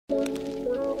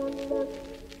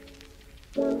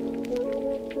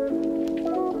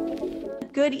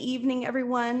good evening,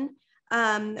 everyone.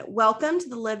 Welcome to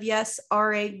the Live Yes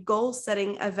RA goal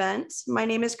setting event. My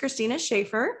name is Cristina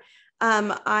Schaeffer.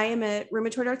 I am a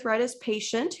rheumatoid arthritis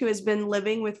patient who has been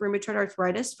living with rheumatoid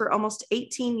arthritis for almost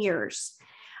 18 years.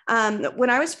 When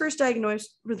I was first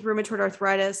diagnosed with rheumatoid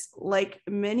arthritis, like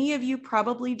many of you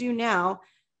probably do now,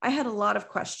 I had a lot of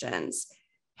questions.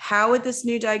 How would this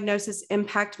new diagnosis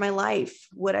impact my life?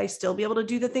 Would I still be able to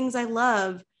do the things I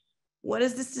love? What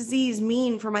does this disease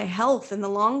mean for my health in the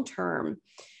long term?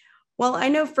 Well, I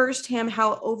know firsthand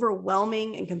how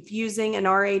overwhelming and confusing an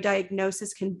RA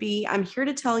diagnosis can be. I'm here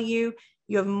to tell you,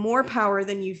 you have more power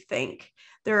than you think.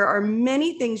 There are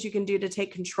many things you can do to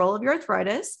take control of your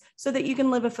arthritis so that you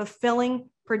can live a fulfilling,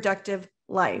 productive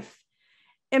life.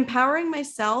 Empowering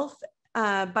myself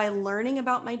by learning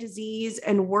about my disease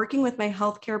and working with my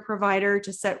healthcare provider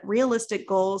to set realistic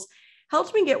goals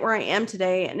helped me get where I am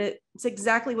today. And it's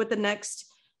exactly what the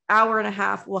next hour and a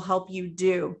half will help you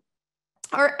do.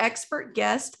 Our expert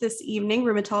guest this evening,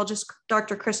 rheumatologist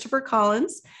Dr. Christopher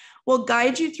Collins, will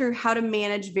guide you through how to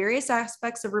manage various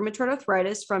aspects of rheumatoid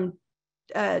arthritis, from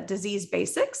disease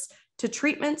basics to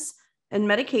treatments and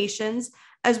medications,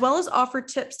 as well as offer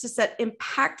tips to set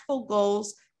impactful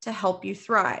goals to help you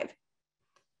thrive.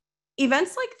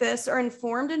 Events like this are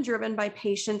informed and driven by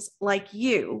patients like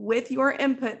you. With your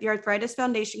input, the Arthritis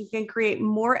Foundation can create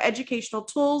more educational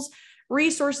tools,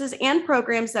 resources, and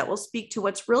programs that will speak to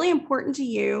what's really important to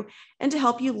you and to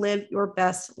help you live your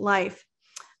best life.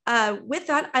 With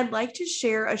that, I'd like to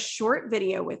share a short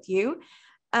video with you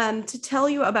to tell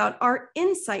you about our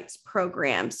Insights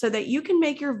program so that you can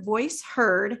make your voice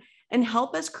heard and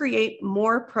help us create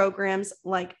more programs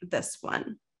like this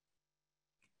one.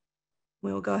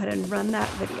 We will go ahead and run that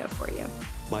video for you.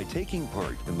 By taking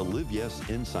part in the Live Yes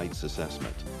Insights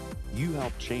assessment, you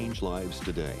help change lives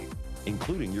today,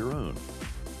 including your own.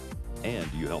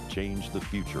 And you help change the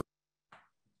future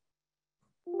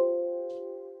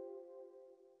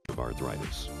of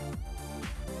arthritis.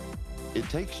 It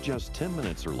takes just 10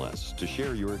 minutes or less to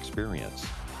share your experience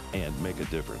and make a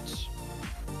difference.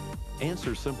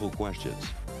 Answer simple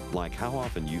questions like how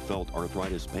often you felt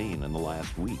arthritis pain in the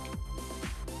last week.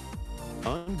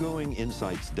 Ongoing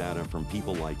insights data from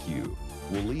people like you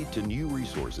will lead to new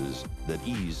resources that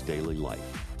ease daily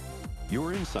life.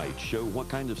 Your insights show what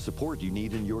kind of support you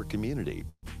need in your community.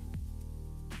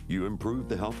 You improve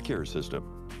the healthcare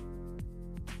system.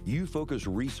 You focus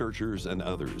researchers and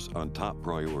others on top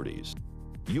priorities.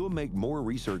 You'll make more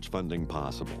research funding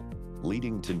possible,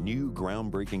 leading to new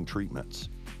groundbreaking treatments.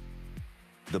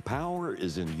 The power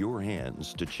is in your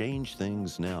hands to change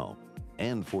things now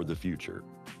and for the future.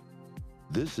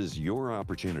 This is your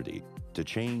opportunity to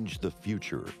change the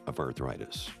future of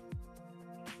arthritis.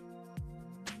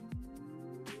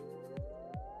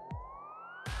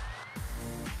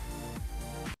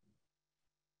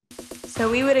 So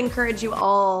we would encourage you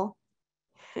all,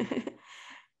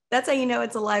 that's how you know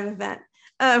it's a live event.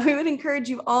 We would encourage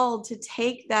you all to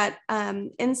take that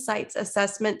Insights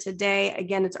assessment today.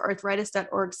 Again, it's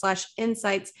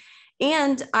arthritis.org/insights.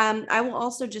 And I will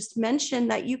also just mention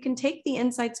that you can take the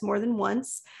Insights more than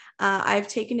once. I've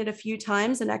taken it a few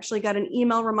times and actually got an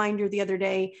email reminder the other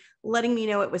day letting me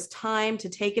know it was time to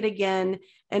take it again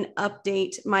and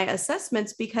update my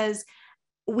assessments, because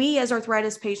we as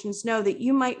arthritis patients know that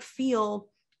you might feel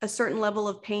a certain level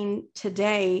of pain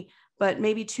today, but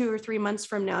maybe 2 or 3 months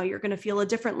from now, you're going to feel a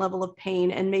different level of pain,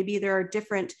 and maybe there are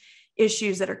different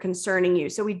issues that are concerning you.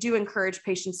 So we do encourage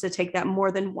patients to take that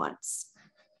more than once.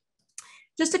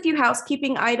 Just a few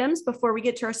housekeeping items before we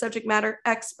get to our subject matter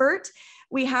expert.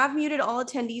 We have muted all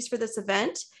attendees for this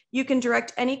event. You can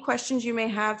direct any questions you may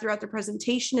have throughout the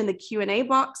presentation in the Q&A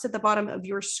box at the bottom of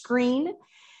your screen.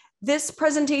 This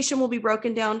presentation will be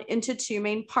broken down into 2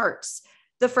 main parts.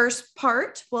 The first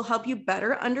part will help you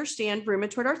better understand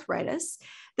rheumatoid arthritis.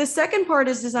 The second part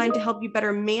is designed to help you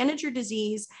better manage your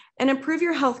disease and improve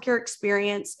your healthcare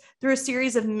experience through a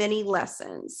series of mini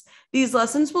lessons. These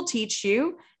lessons will teach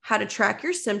you how to track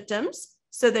your symptoms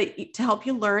to help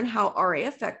you learn how RA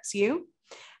affects you,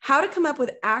 how to come up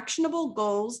with actionable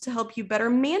goals to help you better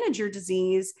manage your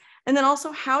disease, and then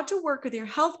also how to work with your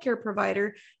healthcare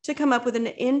provider to come up with an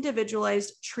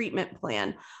individualized treatment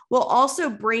plan. We'll also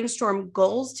brainstorm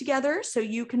goals together so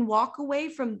you can walk away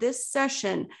from this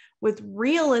session with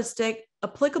realistic,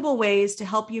 applicable ways to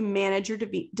help you manage your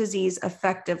disease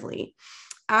effectively.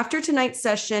 After tonight's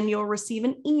session, you'll receive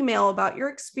an email about your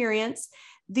experience.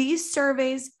 These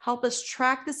surveys help us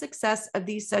track the success of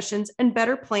these sessions and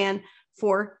better plan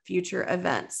for future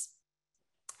events.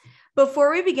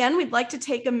 Before we begin, we'd like to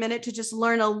take a minute to just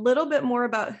learn a little bit more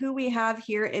about who we have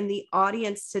here in the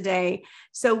audience today.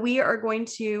 So we are going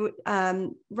to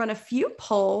run a few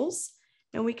polls,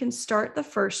 and we can start the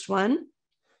first one.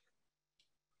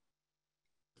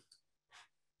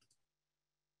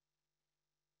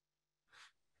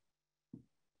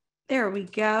 There we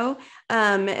go.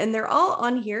 And they're all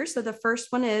on here. So the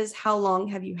first one is, how long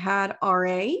have you had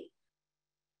RA?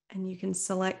 And you can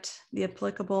select the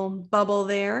applicable bubble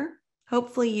there.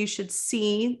 Hopefully you should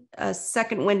see a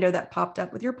second window that popped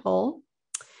up with your poll.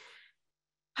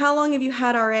 How long have you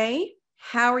had RA?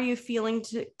 How are you feeling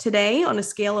today on a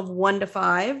scale of 1 to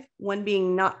 5? 1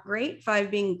 being not great, 5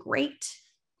 being great.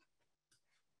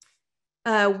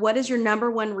 What is your number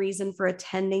one reason for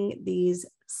attending these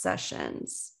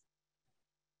sessions?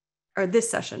 Or this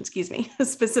session, excuse me,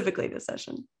 specifically this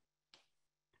session.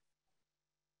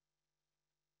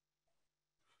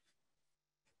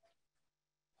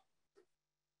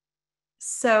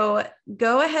 So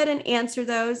go ahead and answer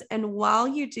those. And while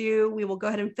you do, we will go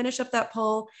ahead and finish up that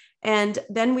poll. And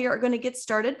then we are going to get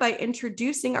started by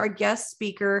introducing our guest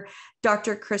speaker,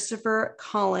 Dr. Christopher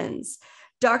Collins.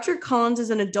 Dr. Collins is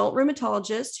an adult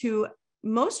rheumatologist who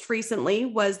most recently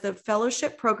was the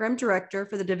fellowship program director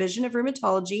for the Division of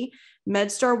Rheumatology,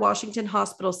 MedStar Washington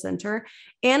Hospital Center,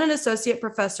 and an associate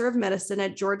professor of medicine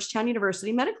at Georgetown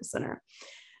University Medical Center.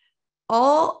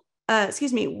 While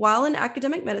in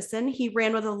academic medicine, he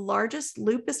ran one of the largest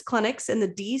lupus clinics in the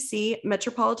DC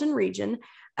metropolitan region,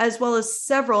 as well as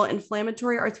several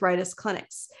inflammatory arthritis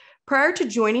clinics. Prior to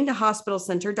joining the hospital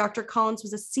center, Dr. Collins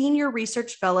was a senior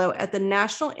research fellow at the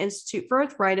National Institute for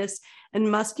Arthritis and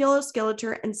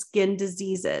Musculoskeletal and Skin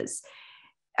Diseases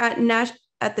at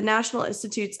the National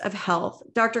Institutes of Health.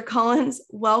 Dr. Collins,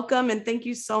 welcome, and thank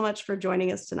you so much for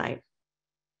joining us tonight.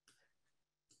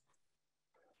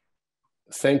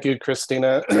 Thank you,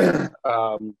 Christina.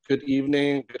 Good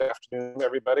evening, good afternoon,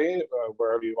 everybody,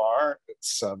 wherever you are.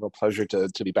 It's a real pleasure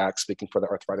to be back speaking for the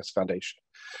Arthritis Foundation.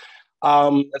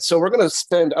 And so we're going to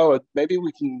spend, maybe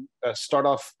we can start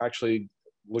off actually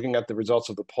looking at the results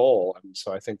of the poll. And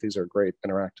so I think these are great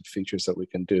interactive features that we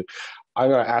can do. I'm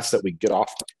going to ask that we get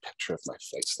off my picture of my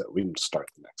face, that we can start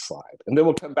the next slide. And then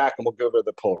we'll come back and we'll go over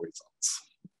the poll results.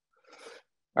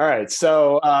 All right,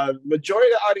 so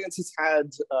majority of the audience has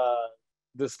had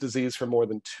this disease for more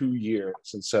than 2 years.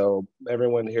 And so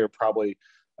everyone here probably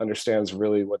understands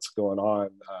really what's going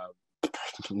on.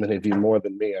 Many of you more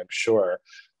than me, I'm sure.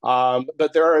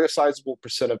 But there are a sizable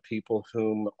percent of people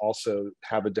whom also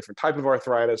have a different type of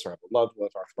arthritis or have a loved one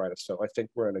with arthritis. So I think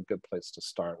we're in a good place to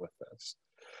start with this.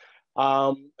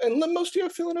 And most of you are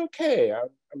feeling okay.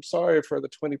 I'm sorry for the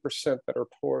 20% that are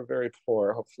poor, very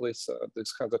poor. Hopefully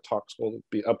these kinds of talks will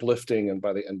be uplifting, and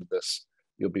by the end of this,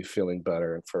 you'll be feeling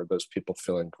better. And for those people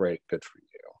feeling great, good for you.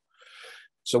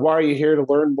 So why are you here? To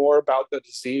learn more about the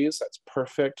disease? That's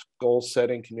perfect. Goal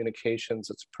setting, communications,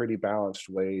 it's pretty balanced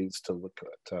ways to look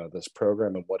at this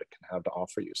program and what it can have to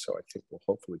offer you. So I think we'll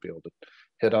hopefully be able to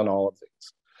hit on all of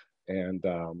these. And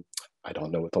I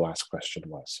don't know what the last question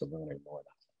was, so learning more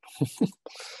about it.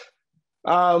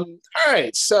 All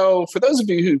right, so for those of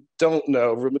you who don't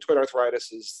know, rheumatoid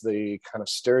arthritis is the kind of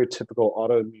stereotypical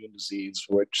autoimmune disease,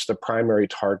 which the primary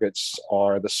targets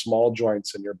are the small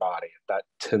joints in your body. That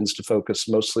tends to focus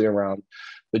mostly around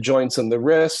the joints in the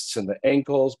wrists and the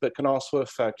ankles, but can also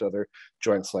affect other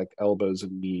joints like elbows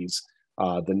and knees,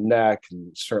 the neck,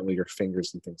 and certainly your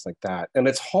fingers and things like that. And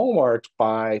it's hallmarked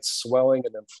by swelling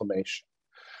and inflammation.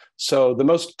 So the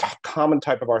most common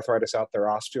type of arthritis out there,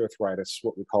 osteoarthritis,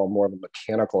 what we call more of a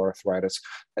mechanical arthritis,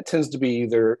 that tends to be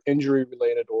either injury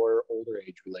related or older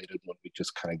age related, when we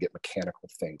just kind of get mechanical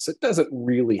things. It doesn't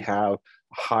really have a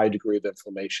high degree of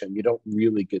inflammation. You don't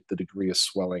really get the degree of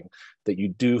swelling that you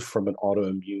do from an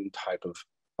autoimmune type of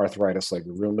arthritis like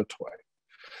rheumatoid.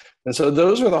 And so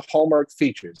those are the hallmark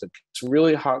features. It's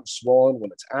really hot and swollen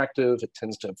when it's active. It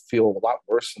tends to feel a lot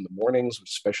worse in the mornings,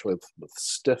 especially with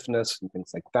stiffness and things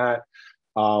like that.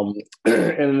 And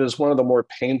it is one of the more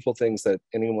painful things that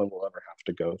anyone will ever have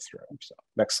to go through. So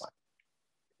next slide.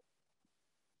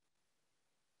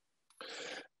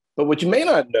 But what you may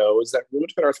not know is that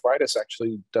rheumatoid arthritis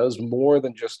actually does more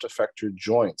than just affect your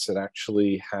joints. It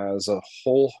actually has a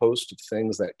whole host of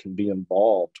things that can be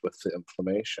involved with the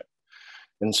inflammation.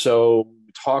 And so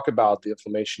we talk about the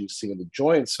inflammation you see in the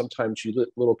joints. Sometimes you get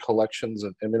little collections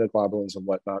of immunoglobulins and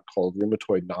whatnot called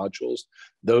rheumatoid nodules.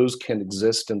 Those can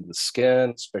exist in the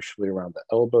skin, especially around the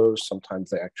elbows.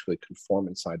 Sometimes they actually can form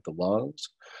inside the lungs.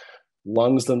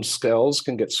 Lungs themselves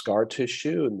can get scar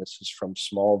tissue, and this is from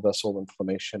small vessel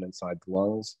inflammation inside the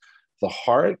lungs. The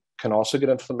heart can also get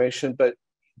inflammation, but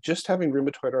just having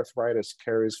rheumatoid arthritis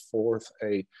carries forth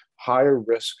a higher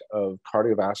risk of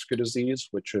cardiovascular disease,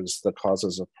 which is the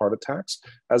causes of heart attacks,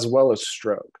 as well as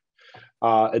stroke.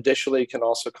 Additionally, it can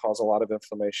also cause a lot of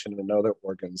inflammation in other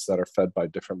organs that are fed by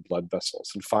different blood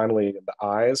vessels. And finally, in the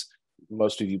eyes,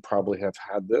 most of you probably have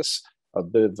had this, a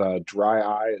bit of dry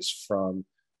eyes from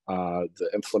the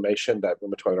inflammation that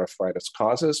rheumatoid arthritis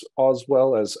causes, as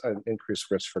well as an increased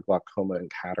risk for glaucoma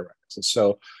and cataracts. And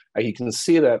so you can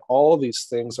see that all of these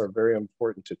things are very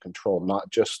important to control, not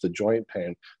just the joint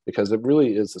pain, because it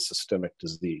really is a systemic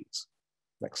disease.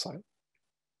 Next slide.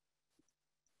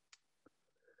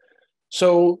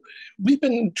 So we've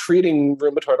been treating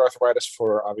rheumatoid arthritis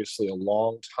for obviously a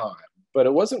long time, but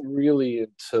it wasn't really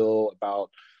until about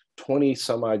 20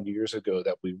 some odd years ago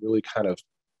that we really kind of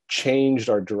changed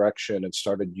our direction and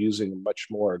started using much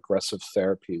more aggressive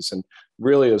therapies, and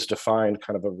really has defined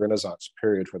kind of a renaissance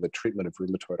period for the treatment of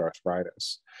rheumatoid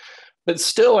arthritis. But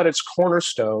still, at its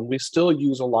cornerstone, we still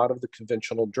use a lot of the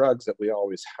conventional drugs that we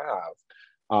always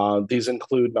have. These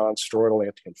include non-steroidal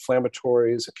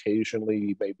anti-inflammatories,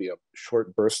 occasionally maybe a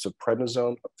short burst of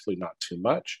prednisone, hopefully not too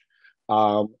much.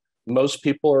 Most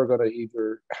people are going to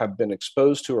either have been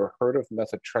exposed to or heard of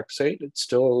methotrexate. It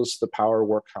still is the power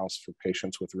workhorse for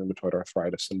patients with rheumatoid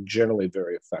arthritis and generally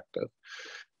very effective.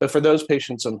 But for those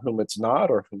patients on whom it's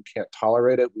not or who can't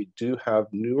tolerate it, we do have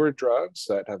newer drugs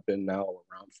that have been now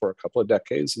around for a couple of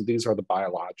decades, and these are the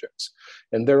biologics.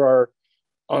 And there are,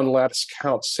 on last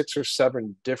count, 6 or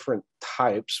 7 different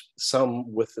types,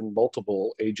 some within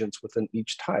multiple agents within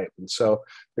each type. And so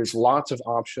there's lots of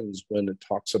options when it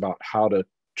talks about how to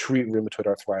treat rheumatoid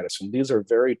arthritis. And these are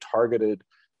very targeted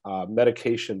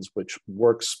medications which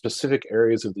work specific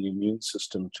areas of the immune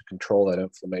system to control that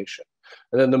inflammation.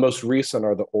 And then the most recent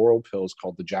are the oral pills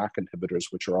called the JAK inhibitors,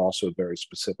 which are also very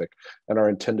specific and are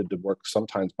intended to work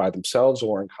sometimes by themselves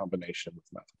or in combination with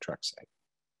methotrexate.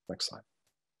 Next slide.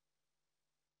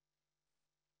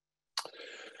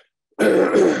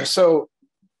 So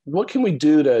what can we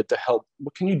do to help?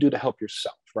 What can you do to help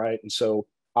yourself, right? And so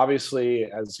obviously,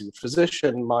 as a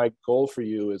physician, my goal for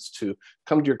you is to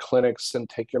come to your clinics and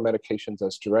take your medications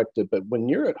as directed. But when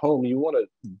you're at home, you want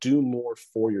to do more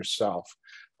for yourself.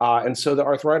 And so the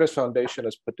Arthritis Foundation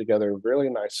has put together a really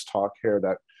nice talk here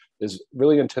that is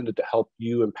really intended to help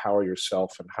you empower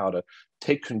yourself and how to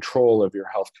take control of your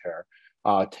healthcare,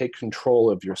 take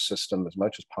control of your system as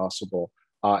much as possible,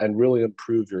 and really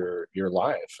improve your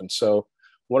life. And so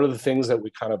one of the things that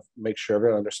we kind of make sure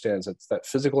everyone understands is that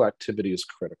physical activity is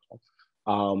critical.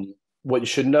 What you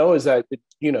should know is that,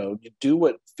 you do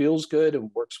what feels good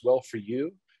and works well for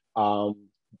you.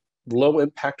 Low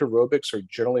impact aerobics are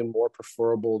generally more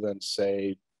preferable than,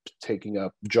 say, taking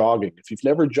up jogging. If you've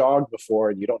never jogged before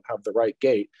and you don't have the right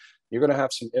gait, you're going to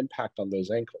have some impact on those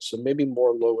ankles. So maybe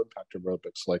more low impact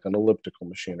aerobics like an elliptical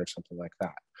machine or something like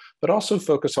that. But also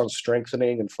focus on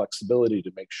strengthening and flexibility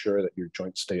to make sure that your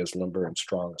joints stay as limber and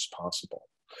strong as possible.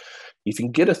 If you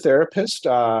can get a therapist,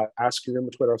 ask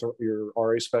your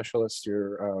RA specialist,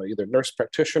 your either nurse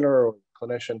practitioner or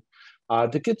clinician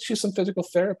to get you some physical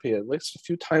therapy at least a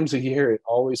few times a year. It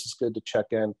always is good to check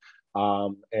in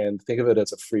and think of it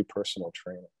as a free personal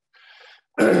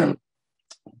trainer.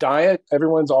 Diet,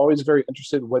 everyone's always very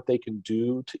interested in what they can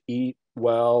do to eat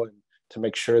well and to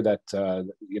make sure that,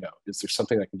 is there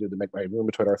something I can do to make my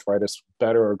rheumatoid arthritis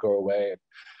better or go away?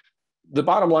 The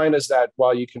bottom line is that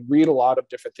while you can read a lot of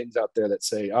different things out there that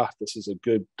say, this is a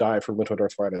good diet for rheumatoid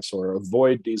arthritis or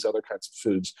avoid these other kinds of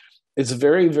foods, it's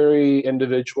very, very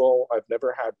individual. I've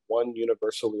never had one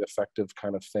universally effective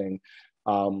kind of thing.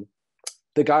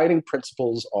 The guiding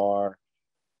principles are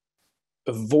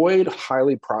avoid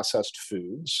highly processed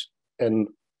foods and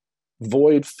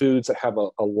avoid foods that have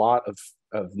a lot of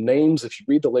names. If you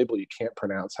read the label, you can't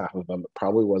pronounce half of them. It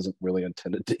probably wasn't really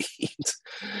intended to eat.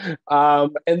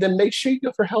 And then make sure you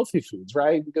go for healthy foods,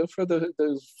 right? Go for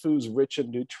those foods rich in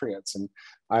nutrients. And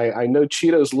I know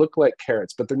Cheetos look like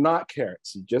carrots, but they're not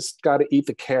carrots. You just got to eat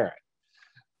the carrot.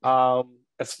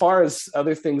 As far as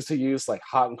other things to use, like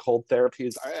hot and cold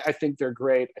therapies, I think they're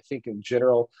great. I think in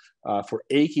general, for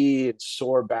achy and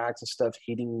sore backs and stuff,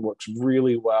 heating works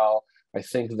really well. I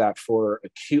think that for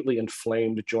acutely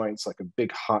inflamed joints, like a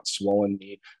big hot swollen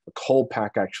knee, a cold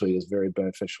pack actually is very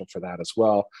beneficial for that as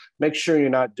well. Make sure you're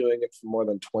not doing it for more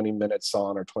than 20 minutes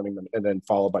on or 20 minutes and then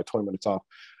followed by 20 minutes off.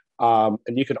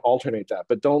 And you can alternate that,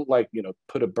 but don't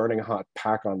put a burning hot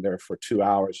pack on there for 2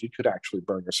 hours. You could actually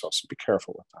burn yourself, so be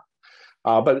careful with that.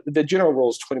 But the general rule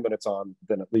is 20 minutes on,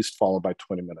 then at least followed by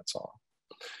 20 minutes off.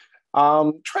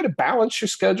 Try to balance your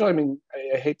schedule. I mean,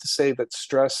 I hate to say that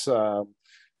stress,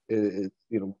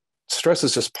 stress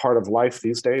is just part of life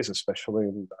these days, especially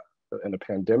in in a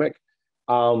pandemic.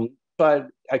 But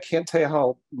I can't tell you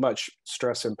how much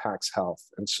stress impacts health.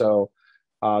 And so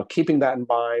keeping that in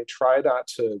mind, try not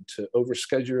to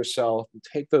overschedule yourself, and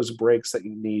take those breaks that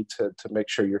you need to make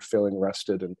sure you're feeling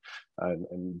rested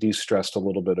and de-stressed a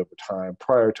little bit over time.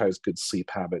 Prioritize good sleep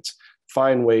habits,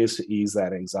 find ways to ease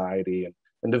that anxiety,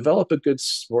 and develop a good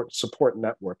support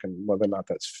network, and whether or not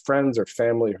that's friends or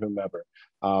family or whomever.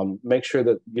 Make sure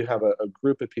that you have a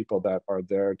group of people that are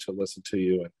there to listen to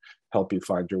you and help you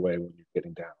find your way when you're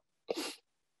getting down.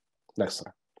 Next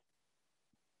slide.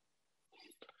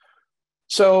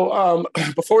 So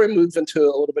before we move into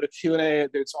a little bit of Q&A,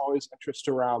 there's always interest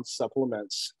around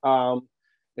supplements.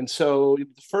 And so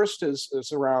the first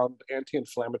is around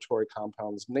anti-inflammatory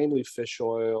compounds, namely fish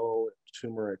oil,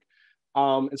 turmeric.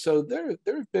 And so there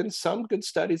have been some good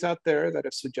studies out there that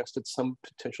have suggested some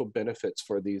potential benefits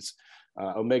for these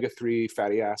omega-3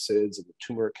 fatty acids and the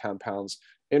turmeric compounds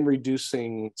in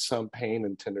reducing some pain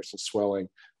and tenderness and swelling,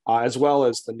 as well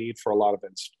as the need for a lot of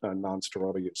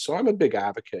non-steroidal use. So I'm a big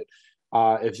advocate.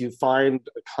 If you find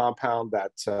a compound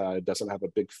that doesn't have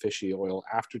a big fishy oil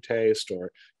aftertaste,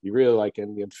 or you really like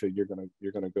Indian food,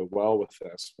 you're gonna go well with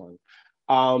this one.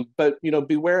 But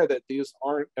beware that these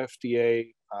aren't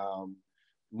FDA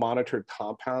monitored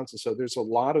compounds, and so there's a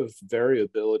lot of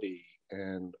variability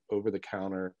in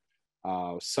over-the-counter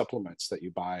supplements that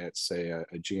you buy at, say, a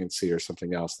GNC or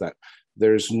something else, that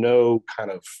there's no kind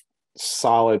of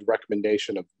solid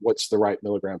recommendation of what's the right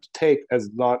milligram to take, as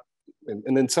not,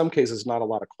 and in some cases, not a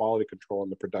lot of quality control in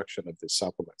the production of these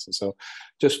supplements. And so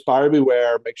just buyer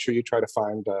beware, make sure you try to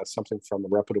find something from a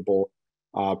reputable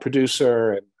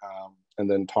producer, and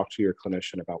then talk to your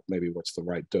clinician about maybe what's the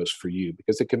right dose for you,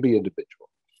 because it can be individual.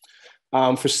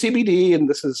 For CBD, and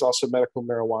this is also medical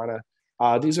marijuana,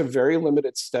 these are very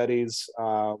limited studies.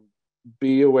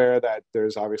 Be aware that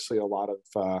there's obviously a lot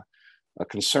of a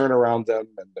concern around them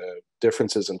and the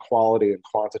differences in quality and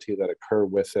quantity that occur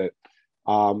with it.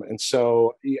 And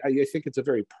so I think it's a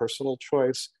very personal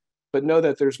choice, but know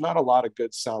that there's not a lot of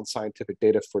good sound scientific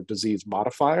data for disease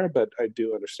modifier, but I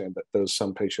do understand that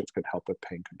some patients could help with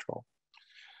pain control.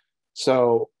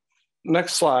 So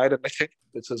next slide, and I think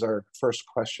this is our first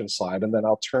question slide, and then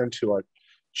I'll turn to our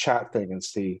chat thing and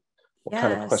see what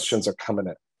kind of questions are coming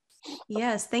in.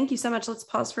 Yes, thank you so much. Let's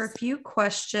pause for a few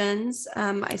questions.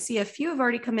 I see a few have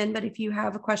already come in, but if you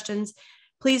have questions,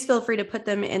 please feel free to put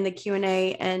them in the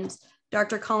Q&A. And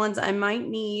Dr. Collins, I might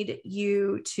need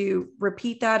you to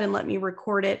repeat that and let me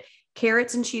record it.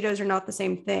 Carrots and Cheetos are not the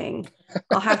same thing.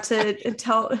 I'll have to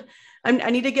tell,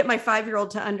 I need to get my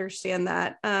 5-year-old to understand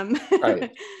that.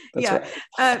 Right. Yeah.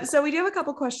 Right. So we do have a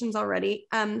couple questions already.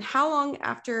 How long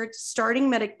after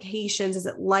starting medications is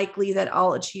it likely that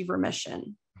I'll achieve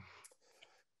remission?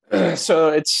 So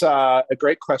it's a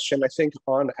great question. I think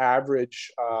on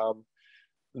average,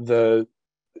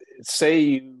 say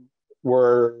you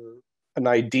were an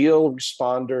ideal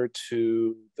responder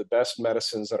to the best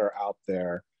medicines that are out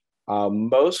there,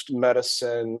 most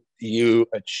medicine, you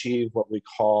achieve what we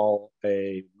call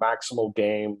a maximal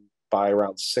gain by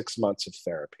around 6 months of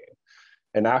therapy.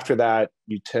 And after that,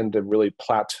 you tend to really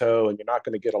plateau, and you're not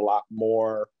going to get a lot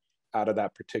more out of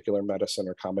that particular medicine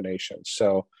or combination.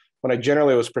 So when I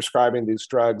generally was prescribing these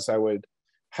drugs, I would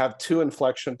have 2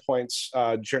 inflection points,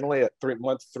 generally at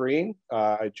month 3.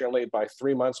 I generally, by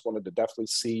 3 months, wanted to definitely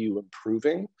see you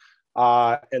improving.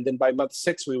 And then by month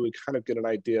 6, we would kind of get an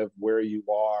idea of where you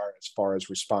are as far as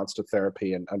response to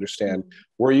therapy, and understand,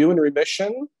 were you in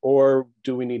remission, or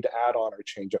do we need to add on or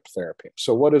change up therapy?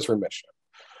 So what is remission?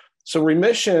 So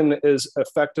remission is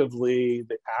effectively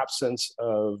the absence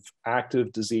of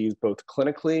active disease, both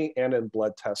clinically and in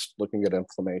blood tests looking at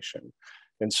inflammation.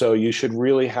 And so you should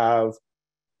really have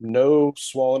no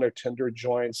swollen or tender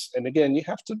joints. And again, you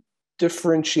have to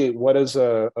differentiate what is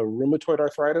a rheumatoid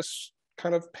arthritis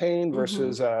kind of pain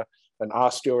versus an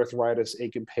osteoarthritis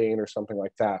ache and pain or something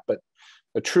like that. But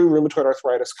a true rheumatoid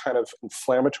arthritis kind of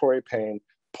inflammatory pain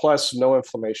plus no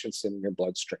inflammation in your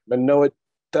bloodstream. And no, it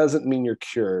doesn't mean you're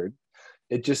cured.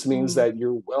 It just means that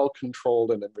you're well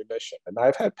controlled and in remission. And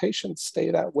I've had patients stay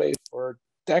that way for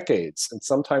decades, and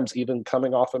sometimes even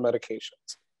coming off of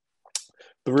medications.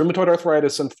 The rheumatoid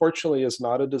arthritis, unfortunately, is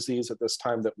not a disease at this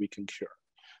time that we can cure.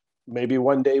 Maybe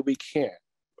one day we can,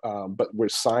 but where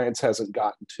science hasn't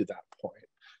gotten to that point.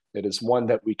 It is one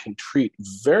that we can treat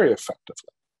very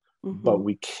effectively, but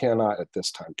we cannot at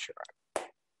this time cure it.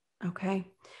 Okay.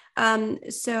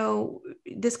 So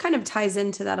this kind of ties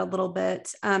into that a little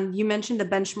bit. You mentioned the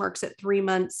benchmarks at 3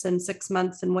 months and 6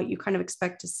 months and what you kind of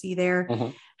expect to see there. Mm-hmm.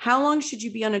 How long should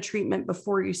you be on a treatment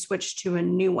before you switch to a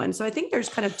new one? So I think there's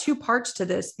kind of two parts to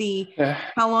this: the Yeah.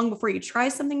 how long before you try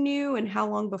something new, and how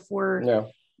long before, Yeah.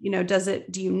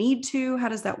 do you need to? How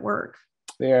does that work?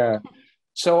 Yeah.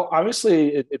 So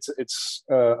obviously, it's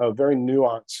a very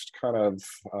nuanced kind of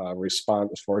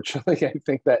response. Fortunately, I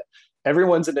think that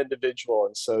everyone's an individual,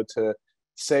 and so to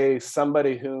say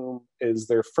somebody who is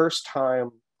their first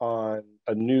time on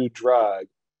a new drug,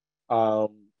 um,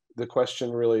 the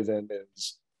question really then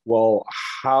is, well,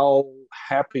 how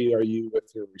happy are you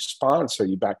with your response? Are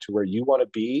you back to where you want to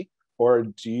be, or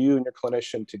do you and your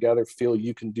clinician together feel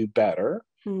you can do better?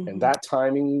 And Mm-hmm. that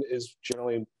timing is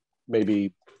generally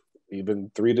maybe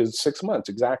even 3 to 6 months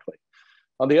exactly.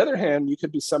 On the other hand, you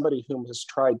could be somebody who has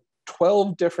tried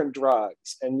 12 different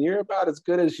drugs and you're about as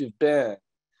good as you've been.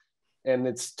 And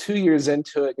it's 2 years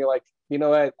into it, and you're like, you know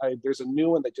what, there's a new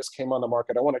one that just came on the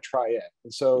market. I want to try it.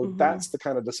 And so Mm-hmm. that's the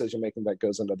kind of decision making that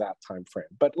goes into that time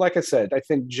frame. But like I said, I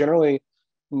think generally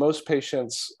most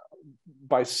patients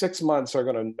by 6 months are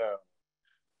going to know,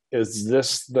 is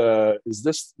this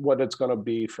what it's going to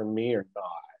be for me or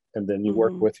not? And then you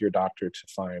work Mm-hmm. with your doctor to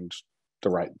find the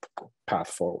right path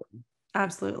forward.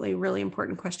 Absolutely. Really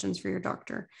important questions for your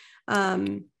doctor.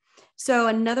 So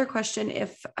another question: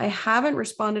 if I haven't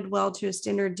responded well to a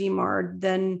standard DMARD,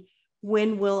 then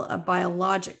when will a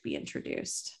biologic be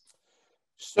introduced?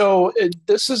 So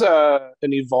this is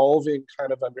an evolving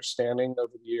kind of understanding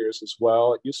over the years as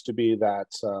well. It used to be that,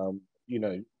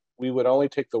 we would only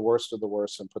take the worst of the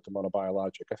worst and put them on a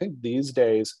biologic. I think these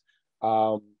days,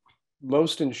 um,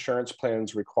 most insurance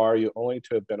plans require you only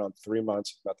to have been on 3 months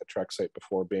of methotrexate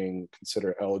before being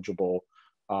considered eligible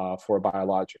for a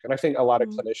biologic. And I think a lot of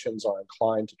Mm-hmm. clinicians are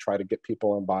inclined to try to get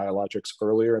people on biologics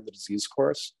earlier in the disease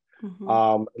course.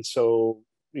 Mm-hmm. And so,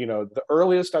 the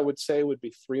earliest I would say would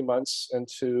be 3 months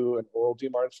into an oral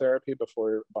DMARD therapy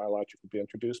before biologic would be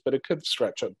introduced, but it could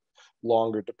stretch up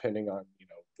longer depending on,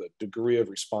 the degree of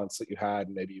response that you had.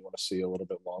 And maybe you want to see a little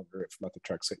bit longer if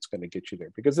methotrexate is going to get you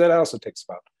there, because that also takes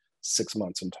about 6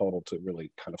 months in total to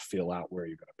really kind of feel out where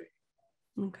you're going to be.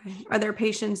 Okay. Are there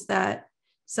patients that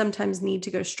sometimes need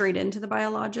to go straight into the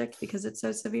biologic because it's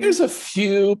so severe? There's a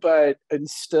few, but and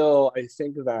still, I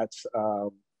think that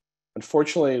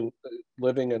unfortunately,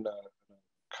 living in a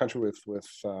country with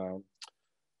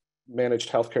managed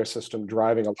healthcare system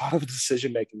driving a lot of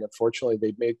decision making, unfortunately,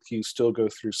 they make you still go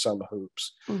through some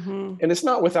hoops, Mm-hmm. and it's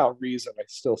not without reason. I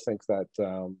still think that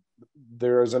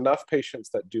there is enough patients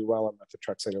that do well on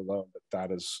methotrexate alone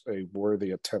that is a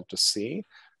worthy attempt to see.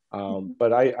 Mm-hmm.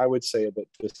 But I would say that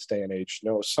this day and age,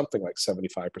 something like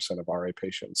 75% of RA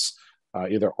patients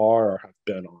either are or have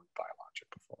been on biologic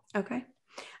before. Okay.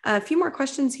 A few more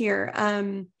questions here.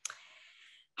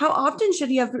 How often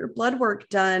should you have your blood work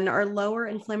done? Are lower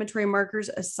inflammatory markers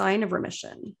a sign of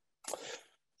remission?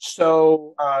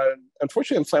 So,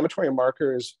 unfortunately, inflammatory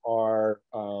markers are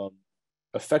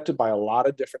affected by a lot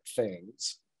of different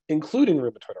things, including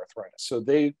rheumatoid arthritis. So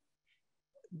they,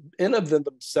 in of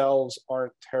themselves,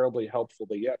 aren't terribly helpful,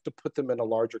 but you have to put them in a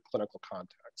larger clinical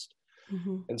context.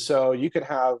 Mm-hmm. And so you could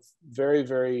have very,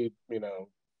 very,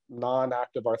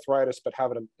 non-active arthritis, but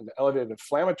have an elevated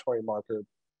inflammatory marker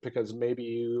because maybe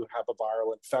you have a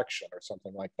viral infection or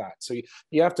something like that. So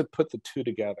you have to put the two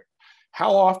together.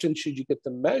 How often should you get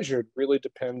them measured really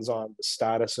depends on the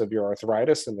status of your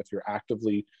arthritis, and if you're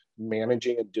actively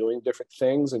managing and doing different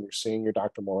things and you're seeing your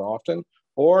doctor more often,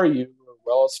 or you are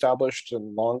well established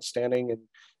and long-standing and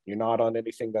you're not on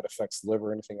anything that affects the liver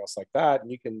or anything else like that.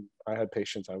 And I had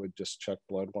patients, I would just check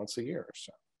blood once a year or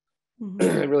so. Mm-hmm.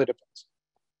 It really depends.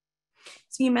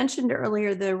 So you mentioned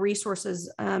earlier the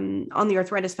resources on the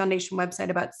Arthritis Foundation website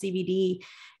about CBD.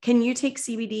 Can you take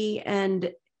CBD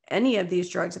and any of these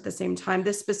drugs at the same time?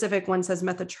 This specific one says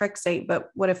methotrexate, but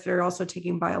what if they're also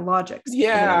taking biologics?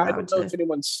 Yeah, I don't know if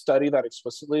anyone's studied that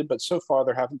explicitly, but so far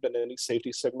there haven't been any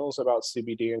safety signals about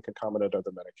CBD and concomitant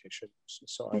other medications.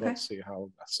 So I don't see how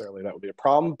necessarily that would be a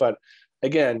problem. But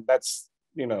again, that's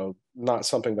not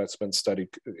something that's been studied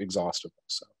exhaustively.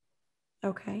 So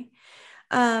okay.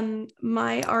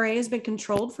 My RA has been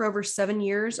controlled for over 7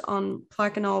 years on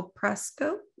Plaquenil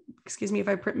Presco. Excuse me if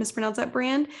I mispronounce that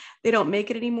brand. They don't make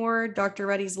it anymore. Dr.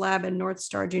 Reddy's lab and North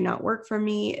Star do not work for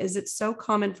me. Is it so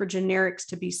common for generics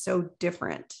to be so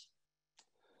different?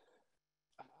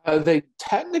 They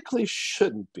technically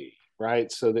shouldn't be, right?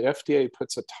 So the FDA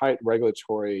puts a tight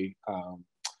regulatory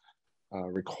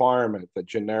requirement that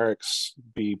generics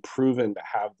be proven to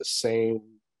have the same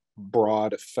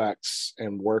broad effects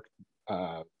and work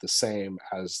the same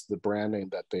as the branding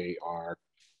that they are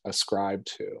ascribed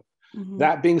to. Mm-hmm.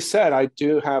 That being said, I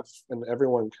do have, and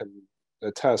everyone can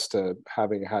attest to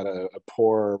having had a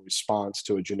poor response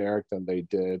to a generic than they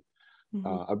did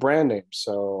a brand name.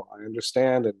 So I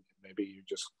understand, and maybe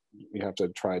you have to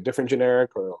try a different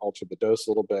generic or alter the dose a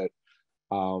little bit.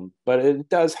 But it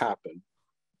does happen.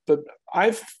 But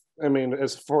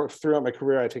throughout my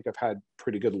career, I think I've had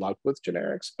pretty good luck with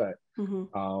generics, but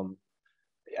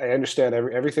I understand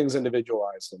everything's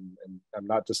individualized, and I'm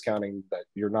not discounting that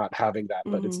you're not having that,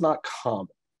 but it's not common,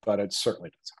 but it certainly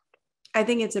does happen. I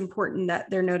think it's important that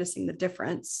they're noticing the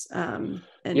difference, and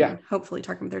hopefully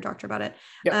talking with their doctor about it.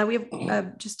 Yeah. We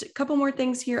have just a couple more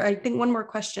things here. I think one more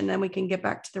question, then we can get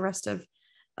back to the rest of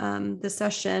the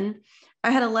session.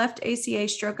 I had a left ACA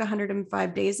stroke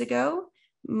 105 days ago.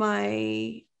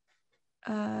 My,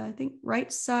 I think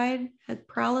right side had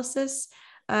paralysis.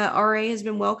 RA has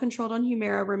been well controlled on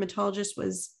Humira. Rheumatologist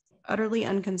was utterly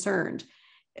unconcerned.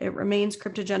 It remains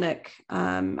cryptogenic.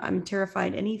 I'm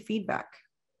terrified. Any feedback?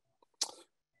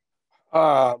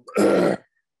 Well,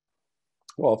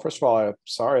 first of all, I'm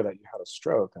sorry that you had a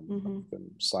stroke and been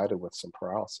cited with some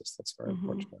paralysis. That's very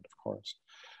unfortunate, of course.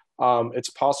 It's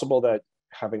possible that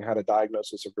having had a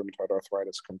diagnosis of rheumatoid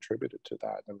arthritis contributed to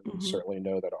that. And we certainly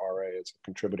know that RA is a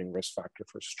contributing risk factor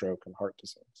for stroke and heart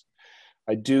disease.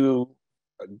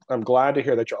 I'm glad to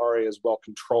hear that your RA is well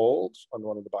controlled on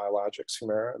one of the biologics,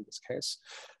 Humira in this case.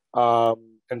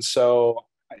 And so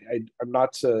I'm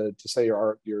not to say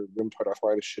your rheumatoid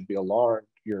arthritis should be alarmed.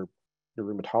 Your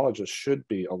rheumatologist should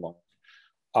be alarmed.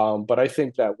 But I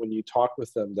think that when you talk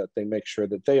with them, that they make sure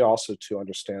that they also too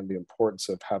understand the importance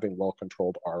of having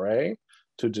well-controlled RA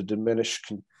to diminish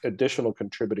additional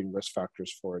contributing risk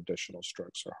factors for additional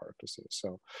strokes or heart disease.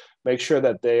 So make sure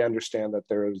that they understand that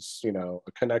there is,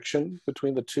 a connection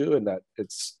between the two, and that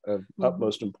it's of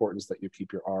utmost importance that you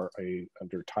keep your RA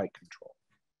under tight control.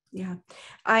 Yeah.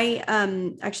 I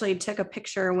actually took a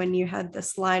picture when you had the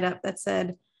slide up that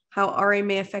said how RA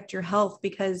may affect your health,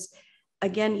 because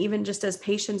again, even just as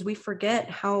patients, we forget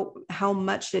how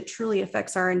much it truly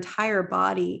affects our entire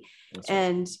body. That's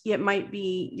and right. It might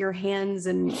be your hands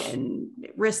and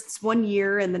wrists one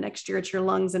year, and the next year it's your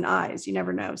lungs and eyes. You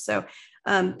never know. So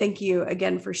thank you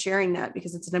again for sharing that,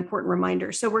 because it's an important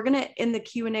reminder. So we're going to end the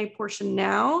Q&A portion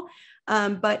now.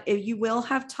 But if you will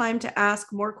have time to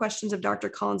ask more questions of Dr.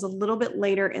 Collins a little bit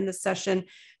later in the session.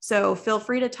 So feel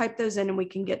free to type those in and we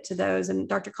can get to those. And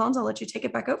Dr. Collins, I'll let you take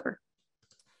it back over.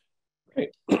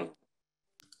 Great.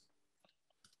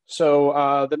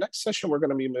 So the next session we're going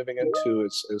to be moving into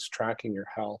is tracking your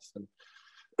health. And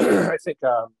I think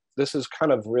this is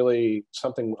kind of really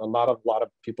something a lot of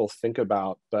people think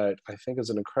about, but I think is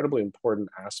an incredibly important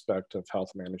aspect of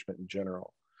health management in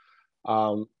general.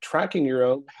 Tracking your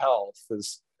own health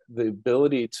is the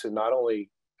ability to not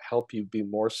only help you be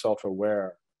more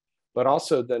self-aware, but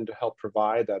also then to help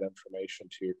provide that information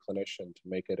to your clinician to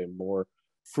make it a more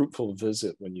fruitful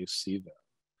visit when you see them.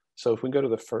 So if we go to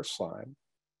the first slide.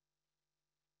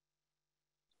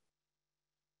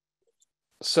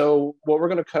 So what we're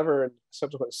going to cover in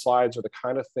subsequent slides are the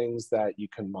kind of things that you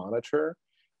can monitor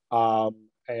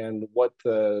and what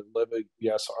the Live a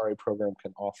Yes RA program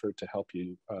can offer to help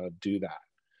you do that.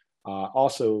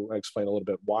 Also, I explain a little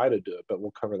bit why to do it, but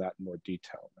we'll cover that in more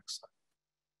detail next slide.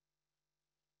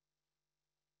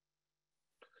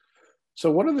 So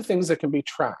what are the things that can be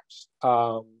tracked?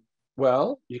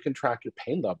 Well, you can track your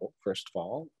pain level, first of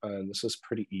all, and this is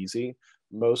pretty easy.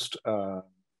 Most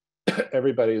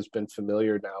everybody has been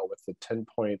familiar now with the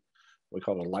 10-point, we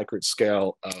call it a Likert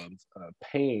scale of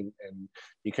pain, and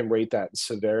you can rate that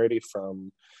severity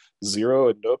from 0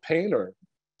 and no pain, or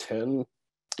 10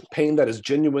 pain that is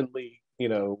genuinely,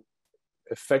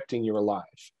 affecting your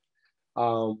life.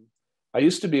 I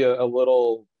used to be a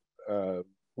little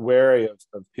wary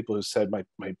of people who said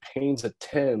my pain's a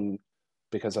 10,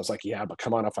 because I was like, yeah, but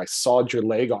come on, if I sawed your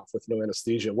leg off with no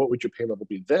anesthesia, what would your pain level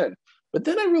be then? But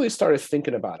then I really started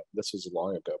thinking about it. This was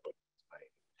long ago, but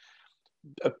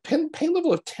a pain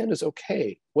level of 10 is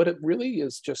okay. What it really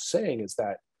is just saying is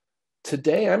that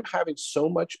today I'm having so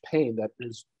much pain that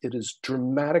it is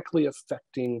dramatically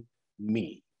affecting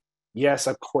me. Yes,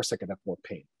 of course I can have more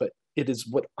pain, but it is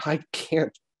what I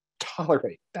can't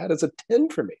tolerate. That is a 10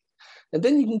 for me. And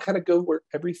then you can kind of go where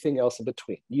everything else in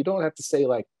between. You don't have to say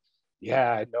like,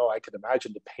 yeah, I know, I could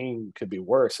imagine the pain could be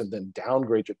worse, and then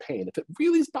downgrade your pain. If it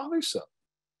really is bothersome,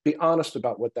 be honest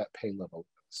about what that pain level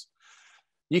is.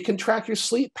 You can track your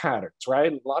sleep patterns,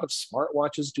 right? A lot of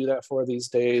smartwatches do that for these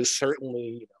days.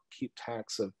 Certainly, keep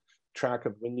track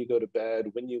of when you go to bed,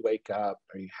 when you wake up.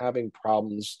 Are you having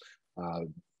problems,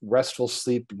 restful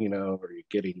sleep, are you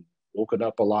getting woken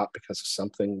up a lot because of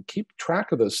something, keep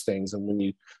track of those things. And when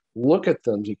you look at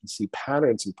them, you can see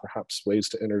patterns and perhaps ways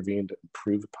to intervene to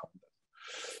improve upon them.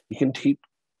 You can keep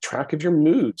track of your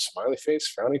mood, smiley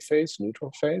face, frowny face,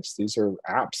 neutral face. These are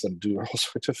apps that do all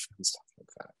sorts of fun stuff like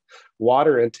that.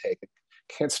 Water intake.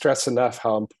 Can't stress enough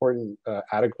how important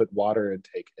adequate water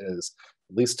intake is,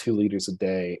 at least 2 liters a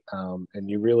day. And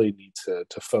you really need to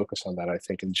focus on that. I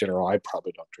think in general, I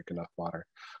probably don't drink enough water.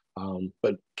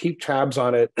 But keep tabs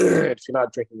on it. If you're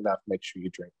not drinking enough, make sure you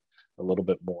drink a little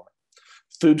bit more.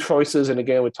 Food choices, and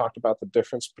again, we talked about the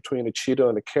difference between a Cheeto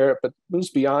and a carrot, but moves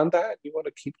beyond that. You want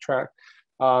to keep track.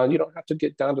 You don't have to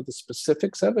get down to the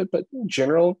specifics of it, but in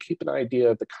general, keep an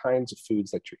idea of the kinds of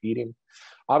foods that you're eating.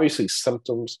 Obviously,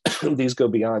 symptoms, these go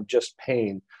beyond just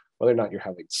pain, whether or not you're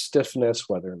having stiffness,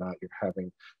 whether or not you're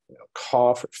having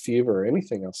cough or fever or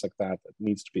anything else like that that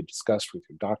needs to be discussed with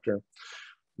your doctor.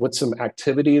 With some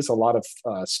activities, a lot of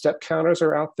step counters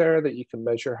are out there that you can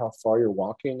measure how far you're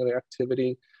walking in the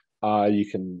activity. You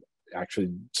can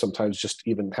actually sometimes just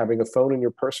even having a phone in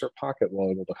your purse or pocket will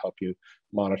be able to help you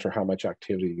monitor how much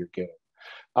activity you're getting.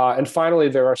 And finally,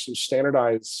 there are some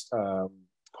standardized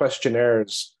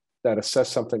questionnaires that assess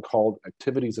something called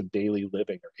activities of daily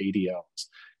living, or ADLs.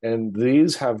 And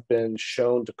these have been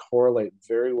shown to correlate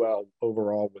very well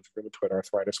overall with rheumatoid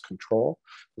arthritis control.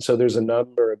 And so there's a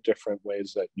number of different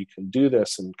ways that you can do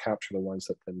this and capture the ones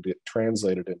that then get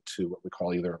translated into what we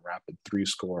call either a rapid 3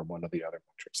 score or one of the other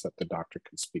metrics that the doctor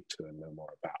can speak to and know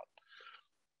more about.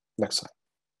 Next slide.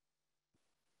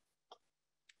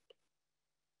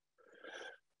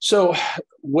 So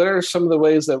what are some of the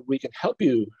ways that we can help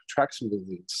you track some of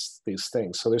these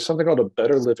things? So there's something called a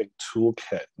Better Living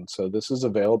Toolkit. And so this is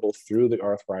available through the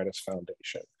Arthritis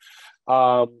Foundation.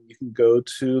 You can go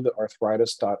to the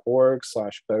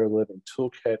arthritis.org/Better Living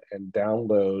Toolkit and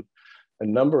download a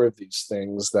number of these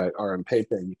things that are in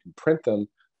paper, and you can print them,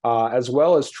 as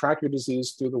well as track your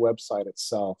disease through the website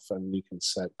itself. And you can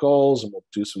set goals, and we'll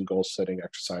do some goal setting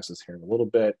exercises here in a little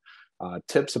bit,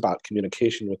 tips about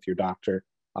communication with your doctor,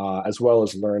 as well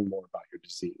as learn more about your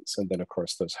disease. And then, of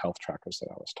course, those health trackers that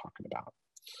I was talking about.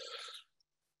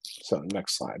 So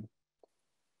next slide.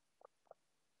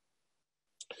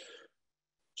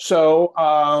 So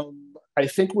I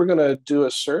think we're going to do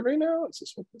a survey now. Is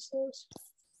this what this is?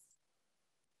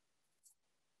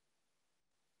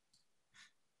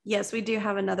 Yes, we do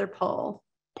have another poll.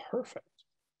 Perfect.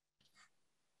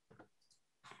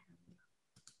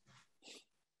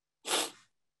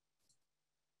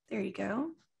 There you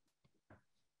go.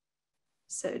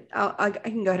 So I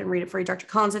can go ahead and read it for you, Dr.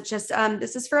 Collins. It's just,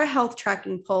 this is for a health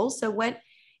tracking poll. So what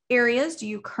areas do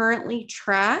you currently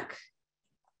track?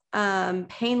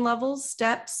 Pain levels,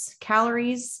 steps,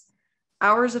 calories,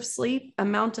 hours of sleep,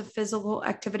 amount of physical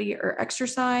activity or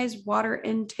exercise, water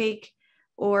intake,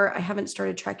 or I haven't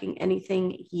started tracking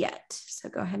anything yet. So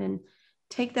go ahead and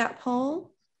take that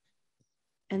poll,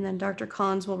 and then Dr.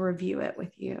 Collins will review it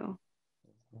with you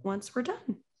once we're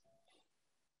done.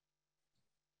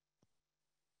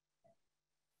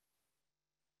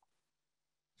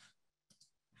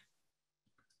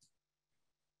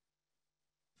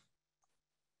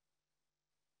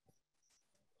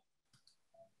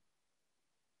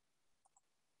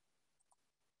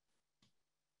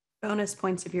 Bonus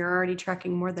points if you're already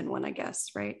tracking more than one, I guess,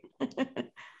 right?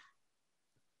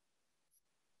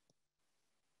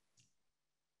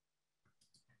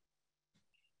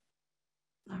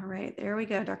 All right, there we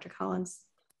go, Dr. Collins.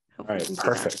 All right,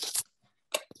 perfect.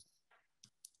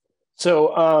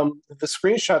 So the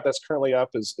screenshot that's currently up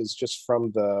is just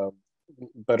from the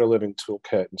Better Living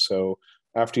Toolkit. And so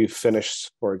after you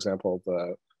finish, for example,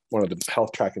 one of the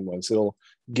health tracking ones, it'll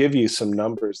give you some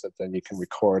numbers that then you can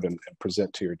record and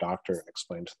present to your doctor and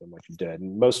explain to them what you did.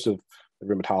 And most of the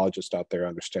rheumatologists out there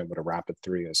understand what a rapid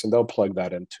 3 is, and they'll plug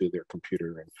that into their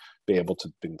computer and be able to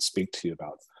then speak to you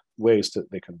about ways that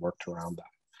they can work around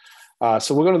that.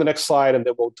 So we'll go to the next slide, and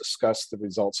then we'll discuss the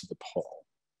results of the poll.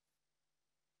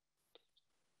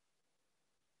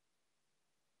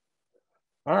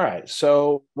 All right,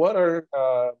 so what are,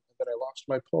 that I lost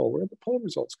my poll. Where did the poll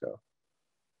results go?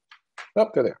 Oh,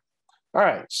 they're there. All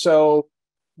right, so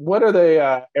what are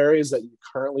the areas that you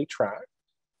currently track?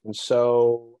 And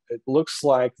so it looks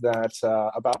like that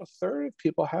about a third of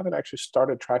people haven't actually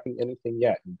started tracking anything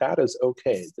yet. That is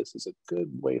okay. This is a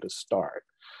good way to start.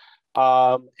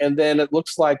 And then it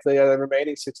looks like the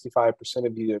remaining 65%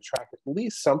 of you track at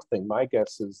least something. My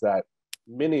guess is that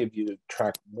many of you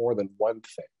track more than one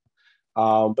thing.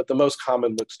 But the most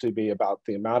common looks to be about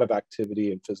the amount of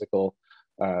activity and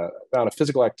amount of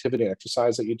physical activity and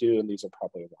exercise that you do. And these are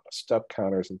probably a lot of step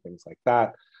counters and things like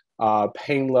that.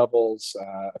 pain levels,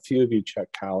 a few of you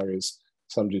check calories,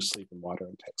 some do sleep and water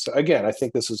intake. So again, I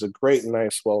think this is a great,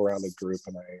 nice, well-rounded group,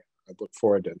 and I look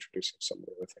forward to introducing some of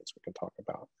the other things we can talk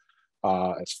about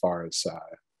as far as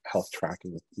health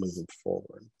tracking moving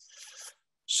forward.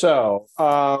 So,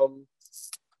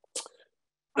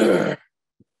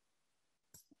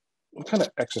 what kind of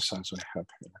exercise do I have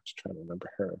here? I'm just trying to remember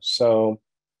here. So,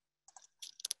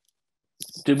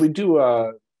 did we do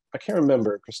I can't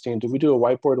remember, Christine, did we do a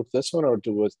whiteboard with this one, or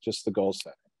was just the goal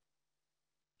setting?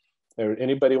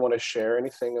 Anybody want to share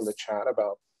anything in the chat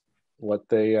about what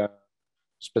they,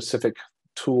 specific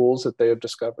tools that they have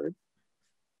discovered?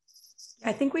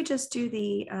 I think we just do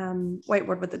the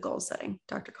whiteboard with the goal setting,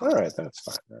 Dr. Collins. All right, that's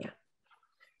fine. Yeah.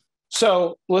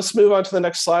 So let's move on to the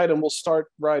next slide, and we'll start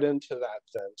right into that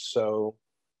then. So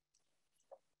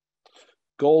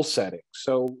goal setting.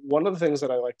 So one of the things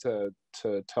that I like to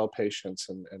tell patients,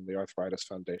 and the Arthritis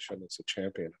Foundation is a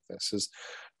champion of this, is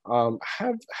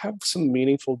have some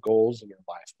meaningful goals in your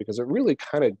life, because it really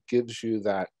kind of gives you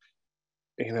that,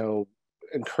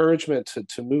 encouragement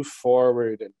to move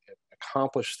forward and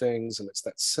accomplish things. And it's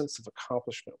that sense of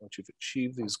accomplishment once you've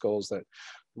achieved these goals that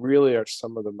really are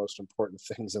some of the most important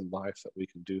things in life that we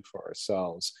can do for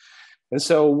ourselves. And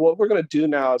so what we're going to do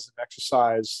now is an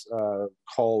exercise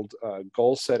called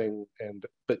goal setting,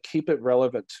 but keep it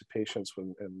relevant to patients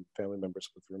and family members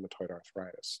with rheumatoid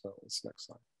arthritis. So this next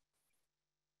slide.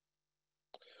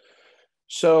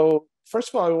 So first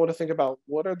of all, I want to think about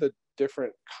what are the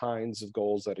different kinds of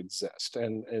goals that exist.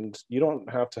 And you don't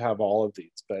have to have all of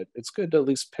these, but it's good to at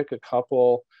least pick a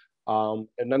couple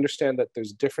and understand that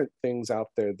there's different things out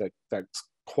there that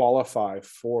qualify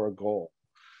for a goal.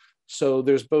 So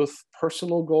there's both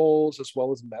personal goals as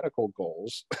well as medical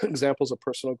goals. Examples of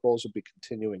personal goals would be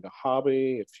continuing a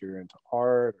hobby if you're into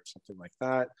art or something like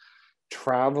that,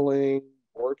 traveling,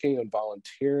 working and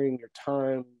volunteering your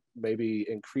time, maybe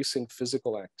increasing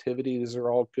physical activity. These are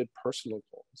all good personal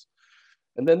goals.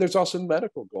 And then there's also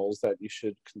medical goals that you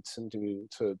should continue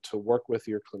to work with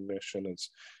your clinician. It's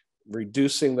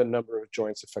reducing the number of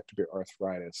joints affected by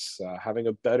arthritis, having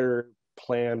a better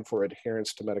plan for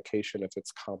adherence to medication if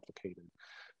it's complicated,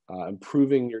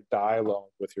 improving your dialogue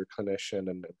with your clinician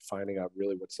and finding out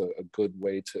really what's a good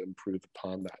way to improve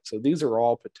upon that. So these are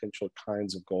all potential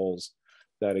kinds of goals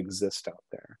that exist out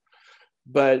there.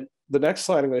 But the next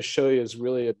slide I'm going to show you is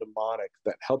really a mnemonic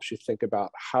that helps you think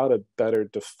about how to better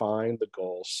define the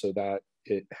goals so that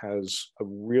it has a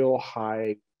real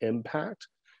high impact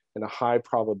and a high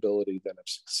probability then of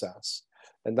success.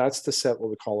 And that's to set what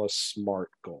we call a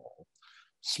SMART goal.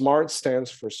 SMART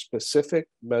stands for specific,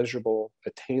 measurable,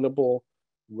 attainable,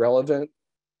 relevant,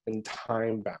 and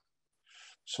time-bound.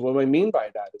 So what I mean by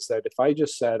that is that if I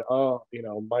just said,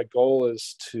 my goal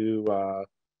is to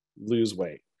lose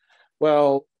weight.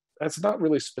 Well, that's not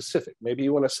really specific. Maybe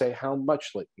you want to say how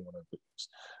much weight you want to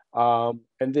lose.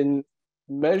 And then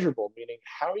measurable, meaning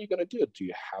how are you going to do it? Do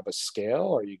you have a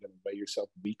scale? Are you going to weigh yourself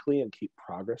weekly and keep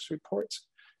progress reports?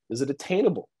 Is it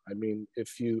attainable? I mean,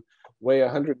 if you weigh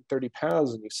 130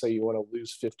 pounds and you say you want to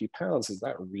lose 50 pounds, is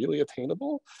that really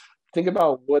attainable? Think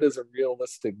about what is a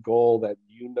realistic goal that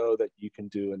you know that you can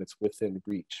do and it's within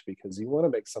reach, because you want to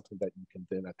make something that you can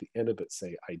then at the end of it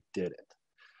say, I did it.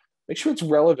 Make sure it's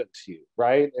relevant to you,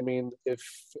 right? I mean, if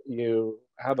you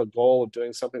have a goal of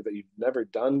doing something that you've never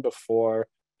done before,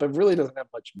 but really doesn't have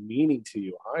much meaning to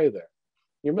you either,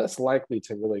 you're less likely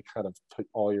to really kind of put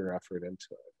all your effort into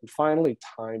it. And finally,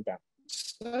 time bound.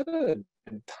 Set a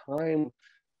time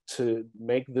to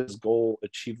make this goal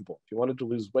achievable. If you wanted to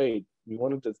lose weight, you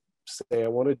wanted to say, I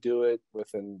want to do it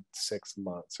within 6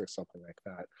 months or something like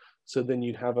that. So then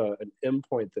you'd have an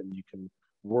endpoint that you can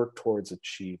work towards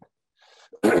achieving.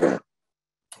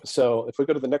 So if we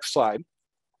go to the next slide,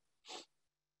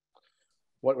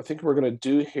 what I think we're going to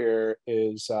do here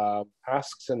is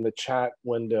asks in the chat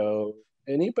window,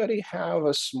 anybody have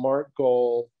a SMART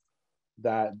goal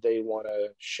that they want to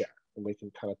share? And we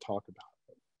can kind of talk about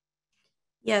it.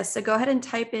 Yes, so go ahead and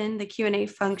type in the Q&A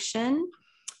function,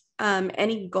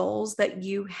 any goals that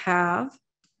you have.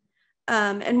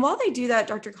 And while they do that,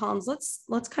 Dr. Collins,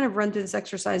 let's kind of run through this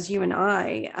exercise, you and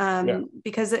I,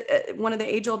 because one of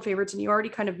the age-old favorites, and you already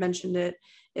kind of mentioned it,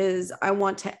 is I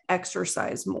want to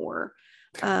exercise more,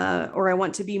 or I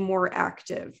want to be more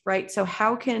active, right? So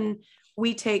how can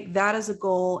we take that as a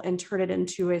goal and turn it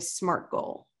into a SMART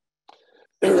goal?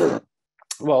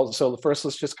 Well, so first,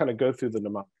 let's just kind of go through the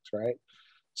mnemonics, right?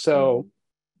 So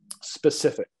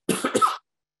specific.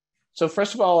 So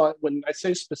first of all, when I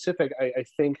say specific, I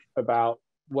think about,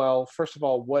 well, first of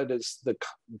all, what is the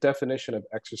definition of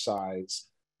exercise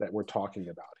that we're talking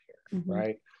about here,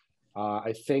 right?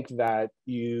 I think that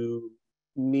you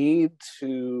need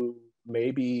to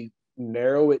maybe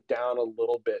narrow it down a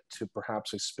little bit to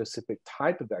perhaps a specific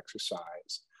type of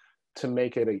exercise to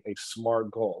make it a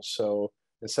smart goal. So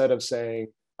instead of saying,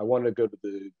 I want to go to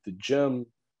the gym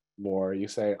more, you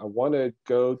say, I want to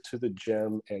go to the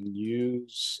gym and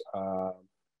use,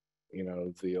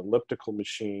 the elliptical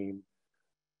machine.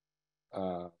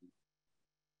 And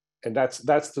that's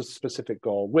the specific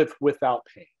goal without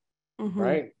pain,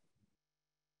 right?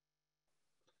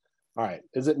 All right,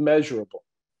 is it measurable?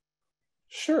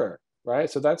 Sure, right?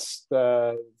 So that's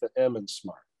the M in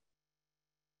SMART.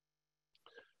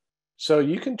 So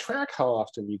you can track how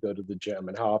often you go to the gym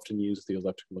and how often you use the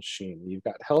elliptical machine. You've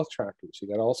got health trackers, you've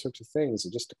got all sorts of things,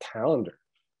 and just a calendar.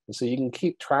 And so you can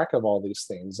keep track of all these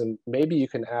things. And maybe you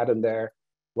can add in there,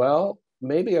 well,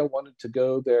 maybe I wanted to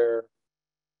go there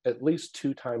at least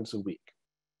 2 times a week.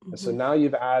 And so now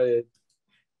you've added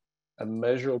a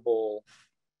measurable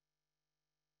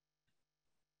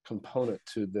component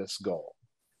to this goal.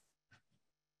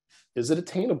 Is it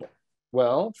attainable?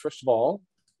 Well, first of all,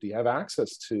 do you have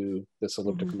access to this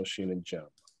elliptical machine and gym?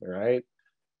 All right.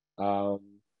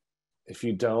 If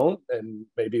you don't, then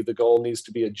maybe the goal needs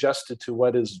to be adjusted to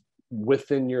what is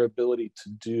within your ability to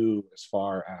do as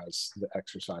far as the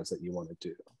exercise that you want to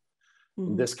do.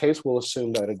 In this case, we'll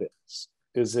assume that it is.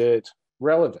 Is it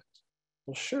relevant?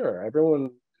 Well, sure.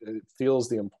 Everyone feels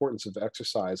the importance of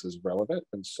exercise is relevant.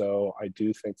 And so I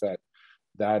do think that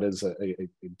that is a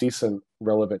decent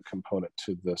relevant component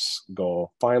to this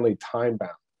goal. Finally, time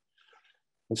bound.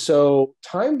 And so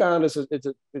time bound is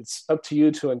it's up to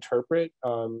you to interpret.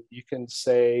 You can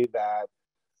say that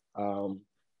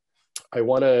I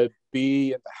want to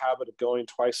be in the habit of going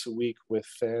twice a week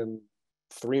within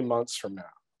 3 months from now.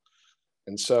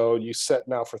 And so you set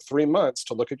now for 3 months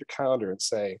to look at your calendar and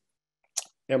say,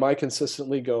 am I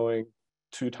consistently going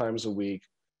 2 times a week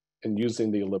and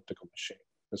using the elliptical machine?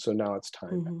 And so now it's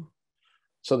time bound.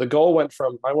 So the goal went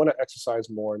from, I want to exercise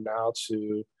more, now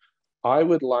to, I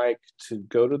would like to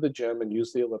go to the gym and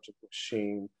use the elliptical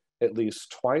machine at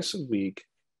least twice a week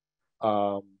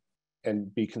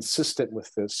and be consistent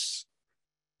with this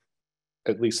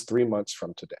at least 3 months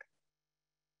from today.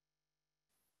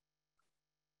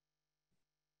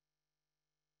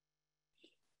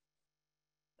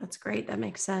 That's great. That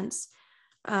makes sense.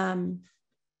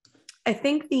 I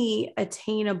think the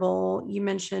attainable, you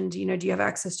mentioned, do you have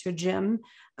access to a gym?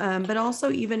 But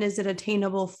also, even is it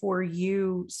attainable for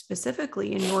you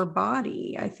specifically in your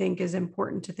body, I think is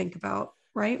important to think about,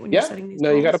 right? When you're setting these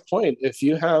goals. You got a point. If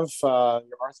you have your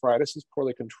arthritis is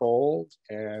poorly controlled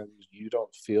and you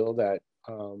don't feel that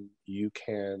you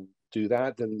can do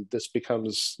that, then this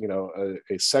becomes,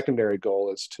 a secondary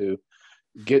goal is to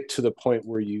get to the point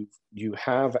where you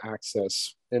have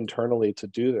access internally to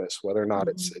do this, whether or not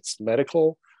it's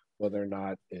medical, whether or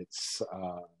not it's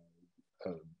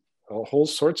a whole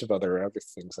sorts of other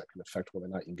things that can affect whether or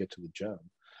not you can get to the gym.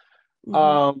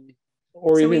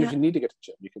 Or so even if you need to get to the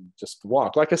gym, you can just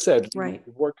walk. Like I said, you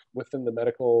work within the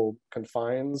medical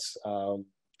confines to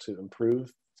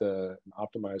improve and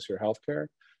optimize your healthcare,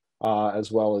 as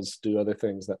well as do other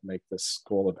things that make this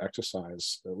goal of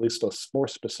exercise at least more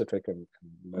specific and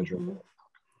measurable.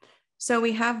 So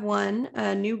we have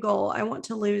a new goal. I want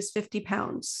to lose 50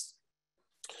 pounds.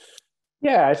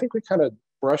 Yeah, I think we kind of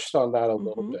brushed on that a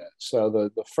little bit. So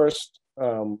the first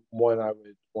one I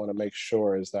would want to make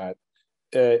sure is that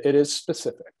it is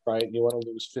specific, right? You want to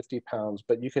lose 50 pounds,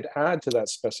 but you could add to that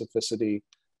specificity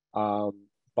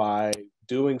by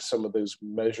doing some of those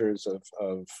measures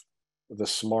of the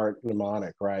SMART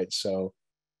mnemonic, right? So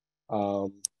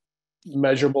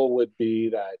measurable would be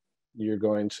that you're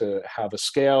going to have a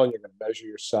scale and you're going to measure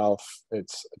yourself.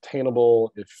 It's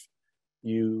attainable if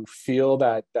you feel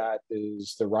that that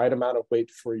is the right amount of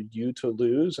weight for you to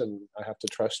lose, and I have to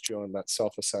trust you on that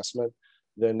self-assessment,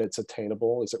 then it's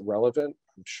attainable. Is it relevant?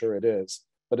 I'm sure it is,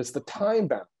 but it's the time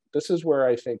bound. This is where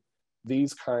I think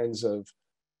these kinds of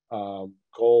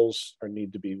goals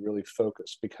need to be really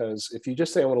focused, because if you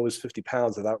just say I want to lose 50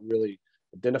 pounds without really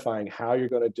identifying how you're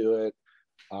going to do it,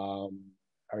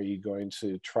 are you going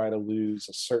to try to lose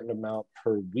a certain amount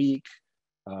per week?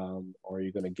 Or are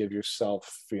you going to give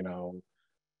yourself,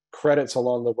 credits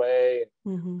along the way,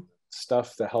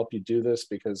 stuff to help you do this?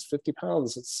 Because 50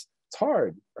 pounds, it's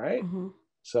hard, right?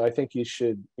 So I think you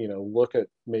should, look at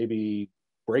maybe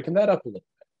breaking that up a little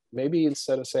bit. Maybe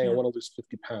instead of saying I want to lose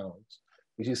 50 pounds,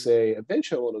 you say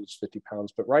eventually I want to lose 50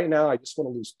 pounds, but right now I just want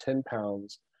to lose 10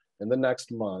 pounds in the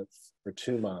next month or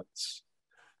 2 months.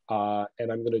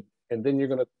 And then you're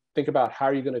going to think about how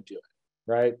you're going to do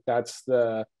it, right? That's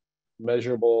the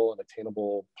measurable and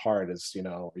attainable part is, you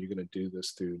know, are you going to do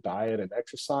this through diet and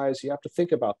exercise? You have to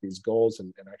think about these goals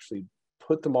and actually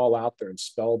put them all out there and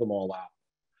spell them all out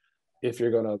if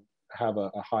you're going to have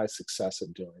a high success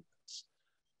at doing this.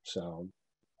 So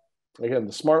again,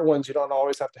 the SMART ones, you don't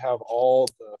always have to have all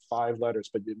the 5 letters,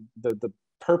 but the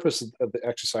purpose of the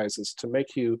exercise is to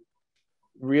make you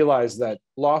realize that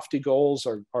lofty goals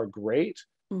are great.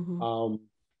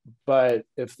 But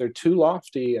if they're too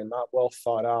lofty and not well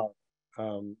thought out,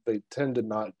 they tend to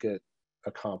not get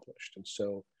accomplished. And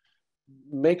so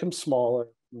make them smaller,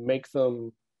 make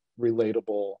them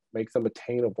relatable, make them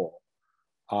attainable,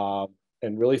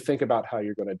 and really think about how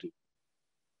you're going to do.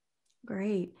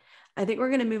 Great. I think we're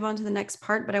going to move on to the next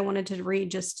part, but I wanted to read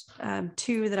just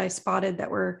 2 that I spotted that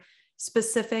were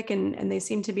specific and they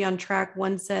seem to be on track.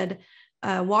 One said,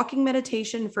 walking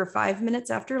meditation for 5 minutes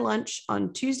after lunch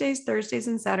on Tuesdays, Thursdays,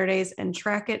 and Saturdays, and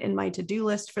track it in my to-do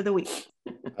list for the week.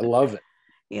 I love it.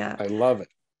 Yeah. I love it.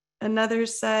 Another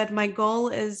said, my goal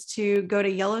is to go to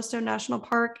Yellowstone National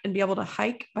Park and be able to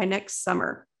hike by next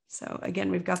summer. So again,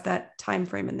 we've got that time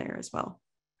frame in there as well.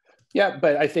 Yeah,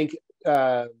 but I think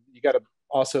you got to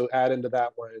also add into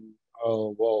that one,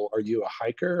 oh, well, are you a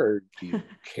hiker or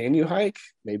can you hike?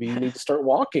 Maybe you need to start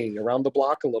walking around the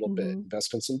block a little bit,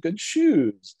 invest in some good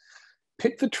shoes,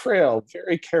 pick the trail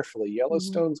very carefully.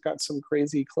 Yellowstone's got some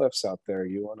crazy cliffs out there.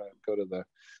 You want to go to the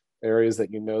areas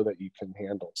that you know that you can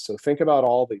handle. So think about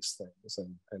all these things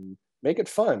and make it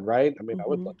fun, right? I mean, I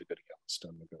would love to go to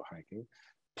Yellowstone and go hiking.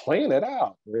 Plan it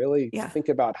out. Really think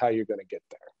about how you're going to get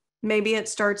there. Maybe it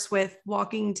starts with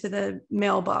walking to the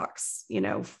mailbox,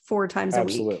 4 times a week.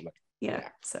 Absolutely. Yeah.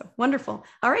 So wonderful.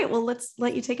 All right. Well, let's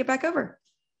let you take it back over.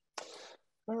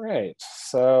 All right.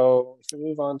 So if we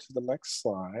move on to the next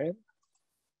slide.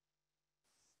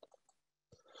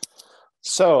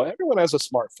 So everyone has a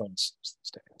smartphone these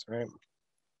days, right?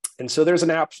 And so there's an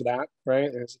app for that,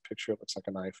 right? There's a picture, it looks like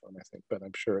an iPhone, I think, but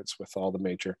I'm sure it's with all the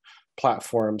major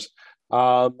platforms.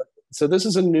 So this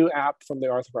is a new app from the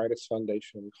Arthritis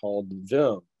Foundation called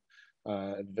Vim.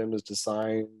 Vim is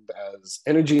designed as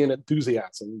energy and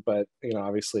enthusiasm, but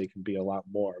obviously it can be a lot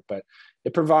more. But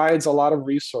it provides a lot of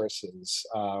resources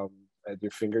at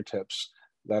your fingertips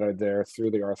that are there through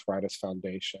the Arthritis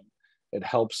Foundation. It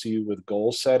helps you with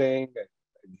goal setting,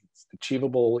 it's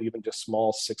achievable, even just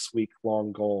small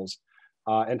 6-week-long goals,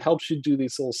 and helps you do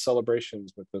these little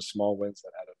celebrations with those small wins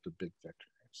that add up to big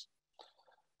victories.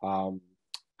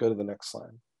 Go to the next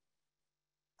slide.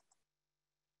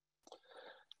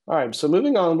 All right, so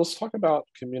moving on, let's talk about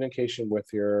communication with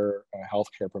your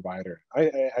healthcare provider.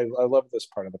 I love this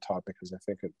part of the talk because I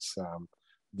think it's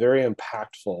very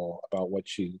impactful about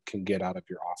what you can get out of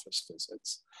your office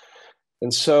visits.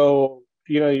 And so,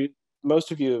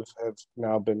 most of you have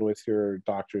now been with your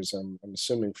doctors, I'm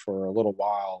assuming, for a little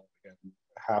while. And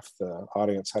half the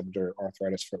audience had their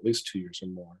arthritis for at least 2 years or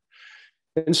more.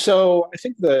 And so I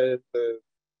think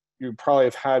you probably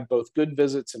have had both good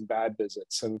visits and bad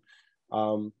visits. And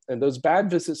those bad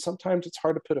visits, sometimes it's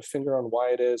hard to put a finger on why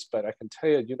it is, but I can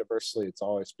tell you universally, it's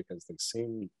always because they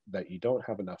seem that you don't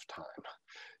have enough time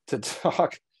to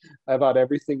talk about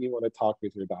everything you want to talk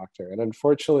with your doctor. And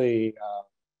unfortunately,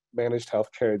 managed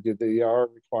healthcare, they are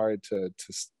required to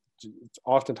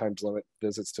oftentimes limit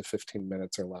visits to 15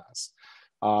 minutes or less.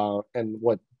 And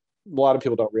what a lot of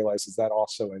people don't realize is that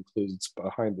also includes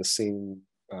behind the scene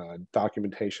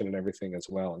documentation and everything as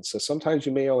well. And so sometimes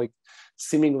you may only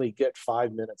seemingly get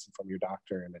 5 minutes from your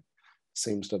doctor, and it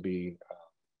seems to be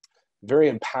very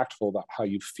impactful about how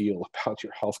you feel about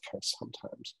your healthcare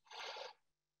sometimes.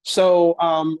 So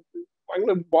I'm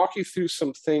going to walk you through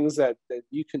some things that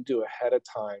you can do ahead of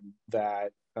time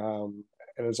that, and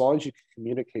as long as you can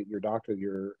communicate your doctor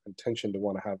your intention to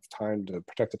want to have time to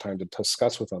protect the time to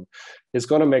discuss with them, is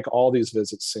going to make all these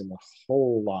visits seem a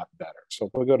whole lot better. So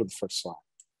we'll go to the first slide.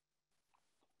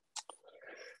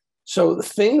 So the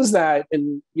things that,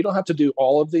 and you don't have to do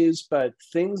all of these, but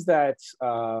things that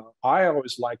I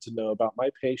always like to know about my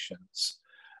patients,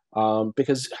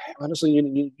 because honestly,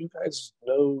 you guys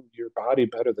know your body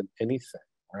better than anything,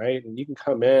 right? And you can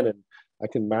come in and I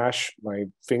can mash my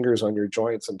fingers on your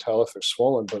joints and tell if they're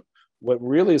swollen, but what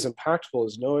really is impactful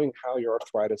is knowing how your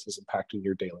arthritis is impacting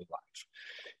your daily life.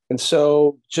 And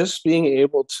so just being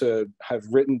able to have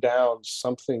written down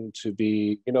something to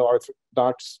be,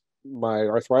 docs, my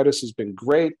arthritis has been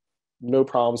great, no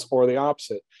problems, or the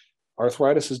opposite.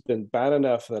 Arthritis has been bad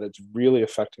enough that it's really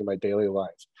affecting my daily life.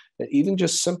 And even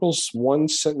just simple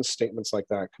one-sentence statements like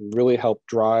that can really help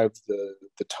drive the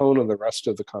tone of the rest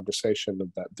of the conversation of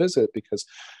that visit, because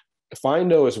if I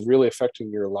know it's really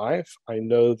affecting your life, I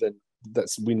know that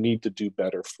we need to do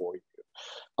better for you.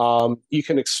 You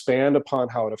can expand upon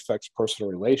how it affects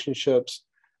personal relationships.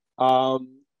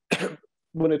 Um,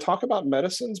 when I talk about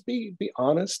medicines, be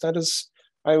honest. That is,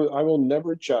 I will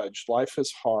never judge. Life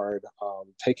is hard.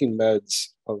 Taking meds,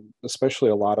 especially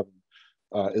a lot of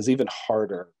them, is even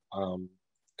harder. And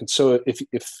so if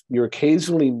you're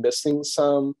occasionally missing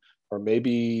some, or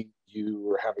maybe you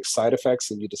were having side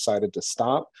effects and you decided to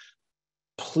stop,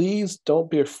 please don't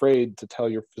be afraid to tell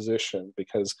your physician,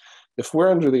 because if we're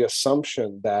under the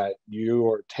assumption that you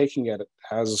are taking it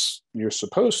as you're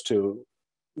supposed to,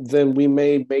 then we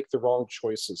may make the wrong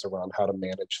choices around how to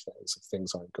manage things if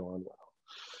things aren't going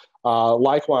well.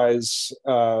 Likewise,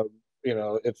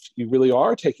 if you really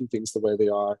are taking things the way they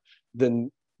are,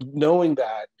 then knowing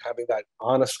that, having that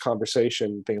honest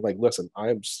conversation, being like, listen,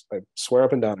 I swear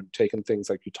up and down I'm taking things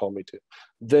like you told me to,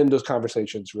 then those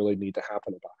conversations really need to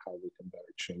happen about how we can better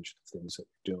change the things that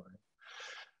you're doing.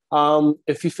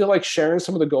 If you feel like sharing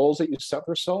some of the goals that you set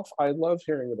for yourself, I love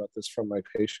hearing about this from my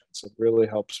patients. It really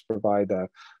helps provide a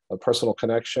personal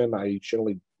connection. I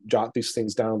generally jot these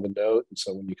things down in the note, and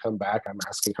so when you come back, I'm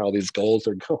asking how these goals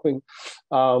are going.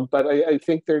 But I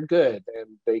think they're good,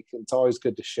 and it's always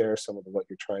good to share some of what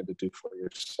you're trying to do for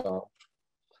yourself.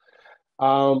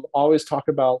 Always talk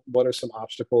about what are some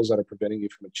obstacles that are preventing you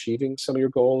from achieving some of your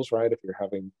goals, right? If you're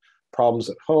having problems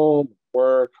at home,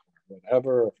 work,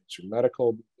 whatever, if it's your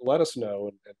medical, let us know,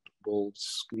 and we'll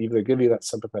either give you that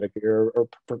sympathetic ear or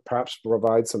perhaps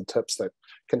provide some tips that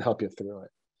can help you through it.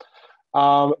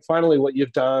 Finally, what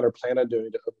you've done or plan on doing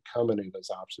to overcome any of those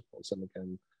obstacles. And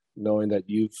again, knowing that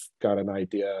you've got an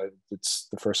idea, it's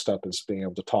the first step is being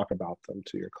able to talk about them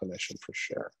to your clinician for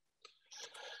sure.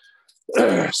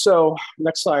 So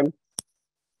next slide.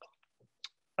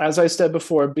 As I said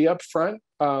before, be upfront.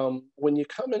 When you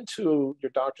come into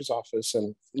your doctor's office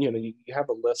and you have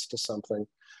a list of something,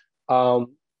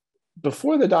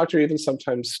 before the doctor even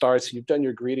sometimes starts, you've done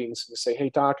your greetings and you say, hey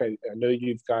doc, I know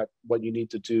you've got what you need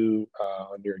to do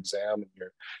on your exam and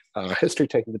your history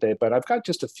taking the day, but I've got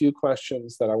just a few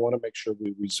questions that I want to make sure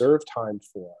we reserve time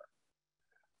for.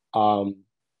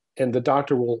 And the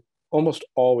doctor will almost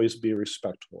always be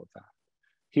respectful of that.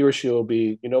 He or she will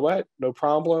be, you know what, no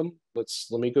problem. Let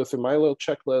me go through my little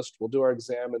checklist. We'll do our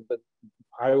exam, and then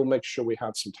I will make sure we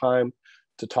have some time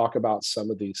to talk about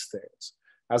some of these things.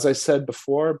 As I said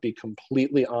before, be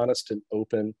completely honest and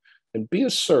open, and be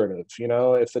assertive.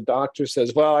 If the doctor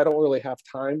says, well, I don't really have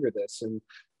time for this, and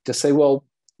to say, well,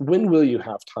 when will you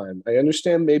have time? I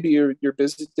understand maybe you're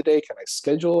busy today. Can I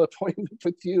schedule an appointment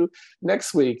with you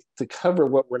next week to cover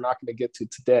what we're not going to get to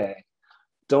today?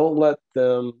 Don't let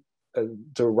them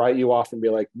to write you off and be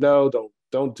like, no,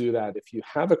 don't do that. If you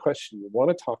have a question, you want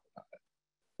to talk about it,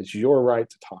 it's your right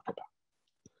to talk about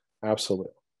it.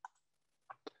 Absolutely.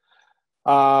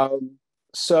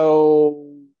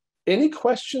 So any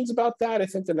questions about that? I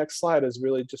think the next slide is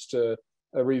really just a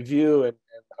review, and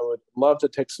I would love to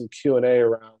take some Q&A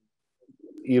around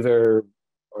either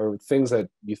or things that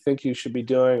you think you should be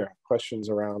doing, or questions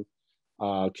around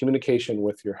communication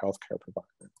with your healthcare provider.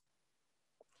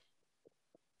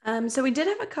 So we did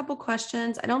have a couple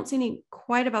questions. I don't see any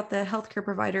quite about the healthcare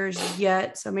providers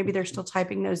yet, so maybe they're still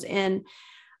typing those in.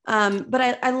 But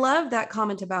I love that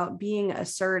comment about being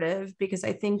assertive, because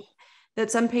I think that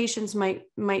some patients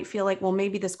might feel like, well,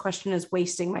 maybe this question is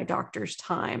wasting my doctor's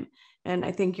time. And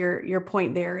I think your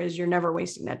point there is you're never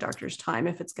wasting that doctor's time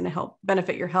if it's going to help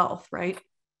benefit your health, right?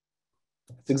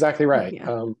 That's exactly right.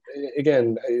 Yeah.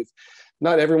 Again,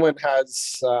 not everyone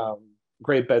has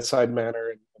great bedside manner,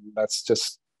 and that's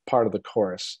just part of the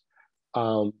course.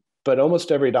 But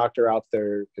almost every doctor out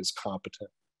there is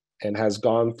competent and has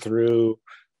gone through,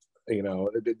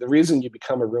 the reason you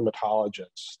become a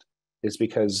rheumatologist is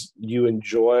because you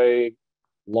enjoy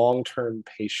long-term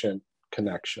patient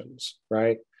connections,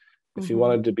 right? If you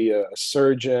wanted to be a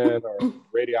surgeon or a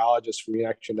radiologist where you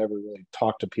actually never really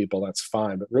talk to people, that's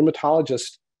fine. But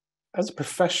rheumatologists, as a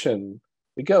profession,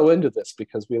 we go into this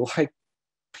because we like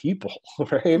people,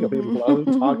 right? We love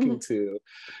talking to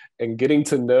and getting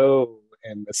to know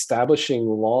and establishing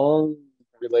long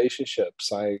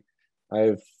relationships.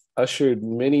 I've ushered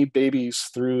many babies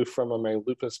through from my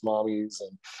lupus mommies,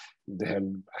 and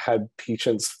had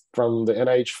patients from the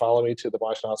NIH follow me to the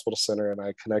Washington Hospital Center, and I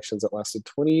had connections that lasted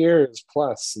 20 years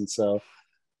plus. And so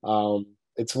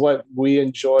it's what we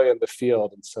enjoy in the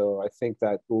field. And so I think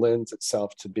that lends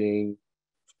itself to being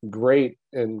great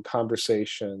in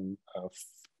conversation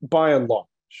by and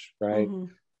large, right?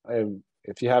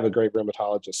 If you have a great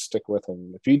rheumatologist, stick with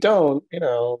them. If you don't,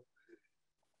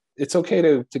 it's okay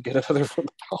to get another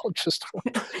rheumatologist.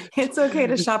 It's okay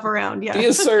to shop around. Yeah. Be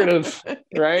assertive,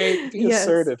 right? Be Yes.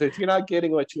 assertive. If you're not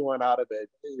getting what you want out of it,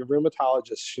 your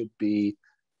rheumatologist should be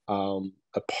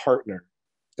a partner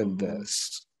in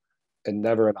this and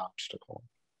never an obstacle.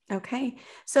 Okay.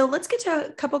 So let's get to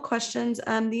a couple questions.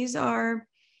 These are,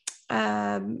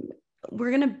 we're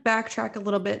going to backtrack a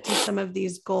little bit to some of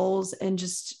these goals and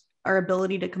just our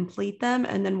ability to complete them.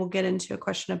 And then we'll get into a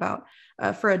question about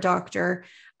for a doctor.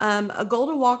 A goal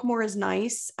to walk more is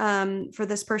nice. For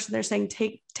this person, they're saying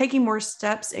taking more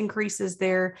steps increases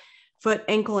their foot,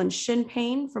 ankle, and shin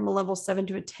pain from a level 7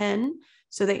 to a 10.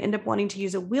 So they end up wanting to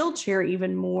use a wheelchair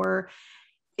even more.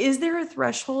 Is there a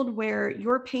threshold where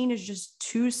your pain is just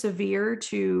too severe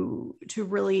to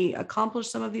really accomplish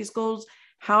some of these goals?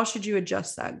 How should you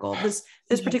adjust that goal? This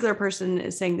particular person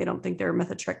is saying they don't think their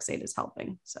methotrexate is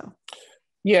helping. So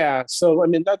yeah, so I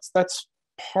mean that's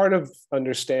part of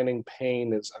understanding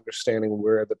pain is understanding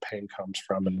where the pain comes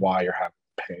from and why you're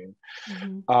having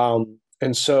pain.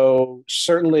 And so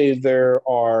certainly there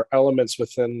are elements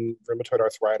within rheumatoid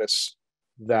arthritis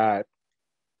that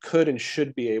could and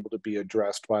should be able to be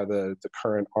addressed by the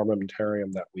current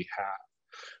armamentarium that we have.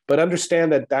 But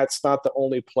understand that that's not the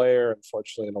only player,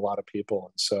 unfortunately, in a lot of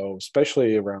people. And so,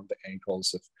 especially around the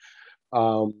ankles, if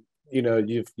you know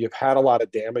you've had a lot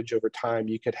of damage over time,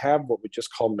 you could have what we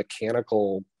just call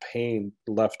mechanical pain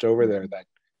left over there. That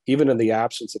even in the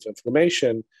absence of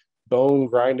inflammation, bone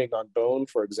grinding on bone,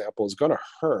 for example, is going to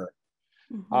hurt.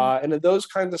 And in those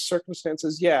kinds of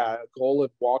circumstances, yeah, a goal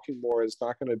of walking more is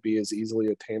not going to be as easily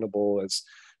attainable as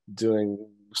doing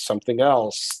something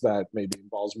else that maybe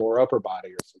involves more upper body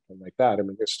or something like that. I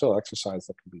mean, there's still exercise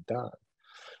that can be done.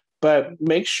 But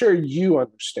make sure you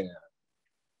understand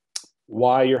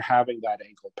why you're having that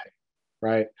ankle pain,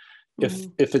 right?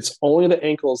 If it's only the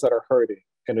ankles that are hurting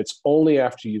and it's only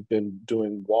after you've been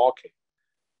doing walking,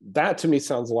 that to me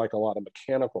sounds like a lot of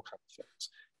mechanical kind of things.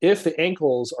 If the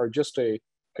ankles are just a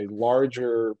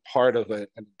larger part of an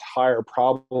entire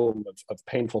problem of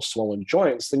painful swollen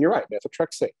joints, then you're right,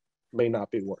 methotrexate may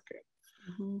not be working.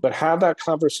 But have that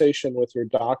conversation with your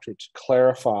doctor to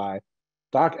clarify,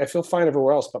 doc, I feel fine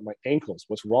everywhere else, but my ankles,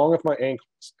 what's wrong with my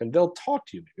ankles? And they'll talk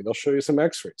to you, maybe they'll show you some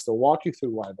x-rays, they'll walk you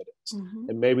through why that is.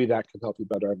 And maybe that can help you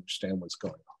better understand what's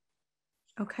going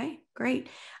on. Okay, great.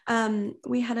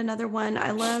 We had another one.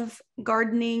 I love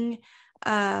gardening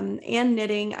and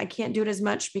knitting. I can't do it as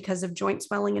much because of joint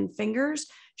swelling and fingers.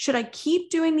 Should I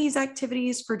keep doing these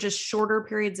activities for just shorter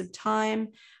periods of time,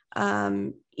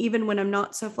 even when I'm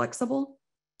not so flexible?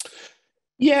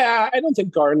 Yeah, I don't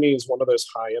think gardening is one of those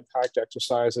high impact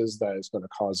exercises that is going to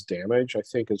cause damage. I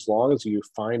think as long as you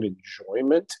find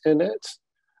enjoyment in it,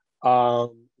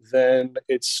 then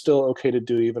it's still okay to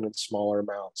do even in smaller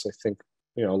amounts. I think,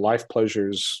 you know, life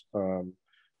pleasures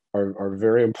are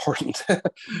very important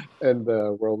in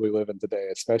the world we live in today,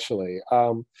 especially.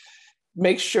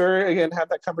 Make sure, again, have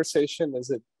that conversation.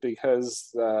 Is it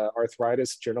because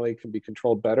arthritis generally can be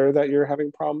controlled better that you're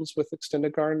having problems with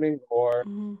extended gardening, or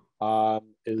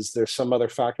is there some other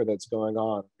factor that's going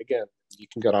on? Again, you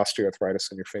can get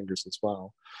osteoarthritis in your fingers as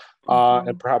well.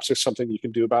 And perhaps there's something you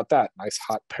can do about that. Nice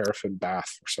hot paraffin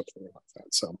bath or something like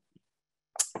that. So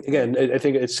again, I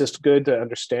think it's just good to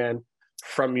understand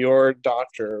from your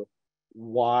doctor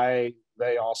why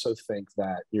they also think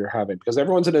that you're having, because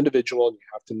everyone's an individual and you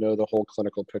have to know the whole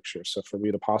clinical picture. So for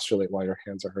me to postulate why your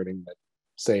hands are hurting, that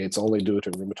say it's only due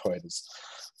to rheumatoid is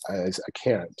I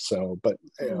can't. So, but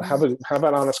have an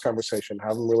honest conversation,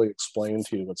 have them really explain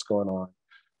to you what's going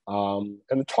on.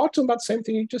 And talk to them about the same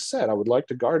thing you just said. I would like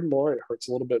to garden more. It hurts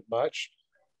a little bit much.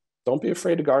 Don't be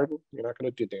afraid to garden. You're not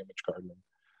going to do damage gardening.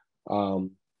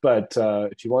 But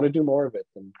if you want to do more of it,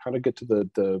 then kind of get to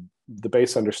the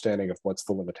base understanding of what's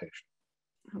the limitation.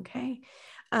 Okay.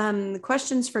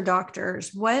 Questions for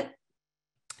doctors. What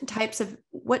types of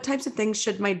things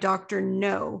should my doctor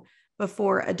know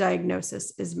before a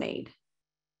diagnosis is made?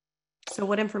 So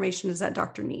what information does that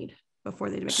doctor need before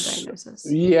they make a diagnosis?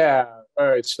 Yeah. All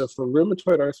right. So for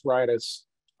rheumatoid arthritis,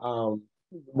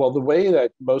 well, the way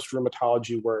that most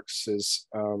rheumatology works is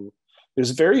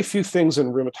there's very few things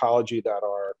in rheumatology that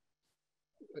are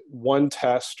one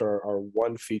test or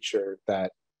one feature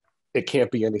that it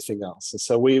can't be anything else. And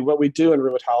so what we do in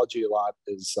rheumatology a lot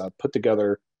is put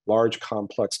together large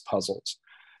complex puzzles.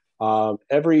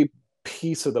 Every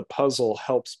piece of the puzzle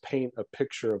helps paint a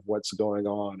picture of what's going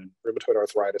on, and rheumatoid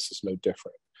arthritis is no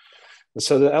different. And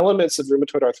so the elements of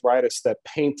rheumatoid arthritis that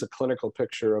paint a clinical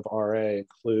picture of RA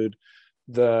include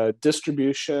the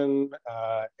distribution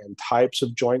and types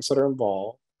of joints that are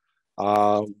involved,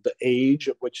 the age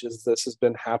at which this has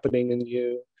been happening in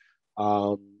you,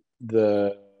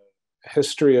 the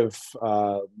history of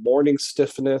morning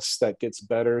stiffness that gets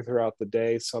better throughout the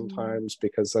day sometimes,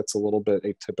 because that's a little bit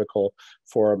atypical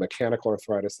for a mechanical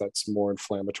arthritis that's more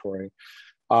inflammatory.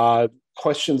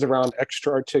 Questions around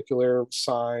extra-articular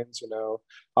signs,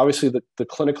 obviously the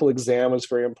clinical exam is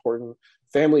very important.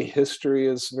 Family history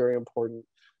is very important.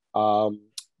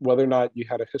 Whether or not you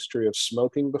had a history of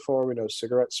smoking before, we know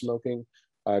cigarette smoking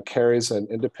carries an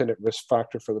independent risk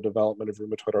factor for the development of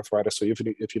rheumatoid arthritis. So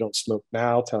if you don't smoke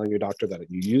now, telling your doctor that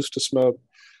you used to smoke.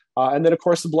 And then, of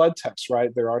course, the blood tests, right?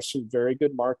 There are some very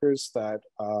good markers that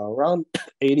around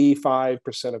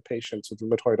 85% of patients with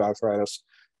rheumatoid arthritis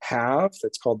have.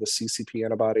 It's called the CCP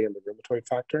antibody and the rheumatoid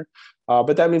factor.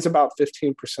 But that means about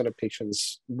 15% of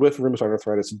patients with rheumatoid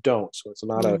arthritis don't. So it's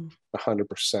not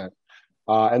 100%.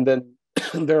 And then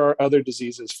there are other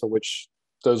diseases for which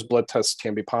those blood tests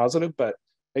can be positive, but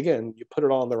again, you put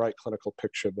it all in the right clinical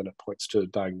picture, then it points to a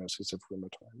diagnosis of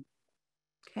rheumatoid.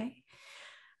 Okay.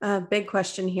 Big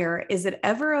question here. Is it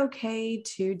ever okay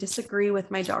to disagree with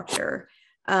my doctor?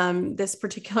 This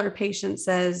particular patient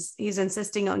says he's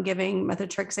insisting on giving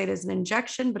methotrexate as an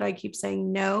injection, but I keep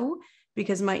saying no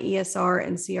because my ESR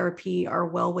and CRP are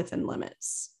well within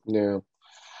limits. Yeah.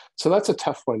 So that's a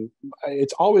tough one.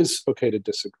 It's always okay to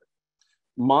disagree.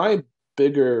 My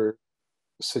bigger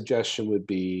suggestion would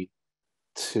be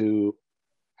to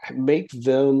make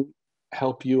them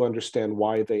help you understand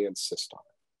why they insist on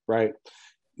it, right?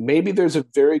 Maybe there's a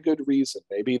very good reason.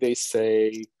 Maybe they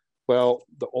say, well,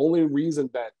 the only reason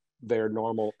that they're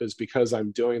normal is because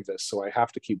I'm doing this, so I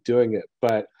have to keep doing it.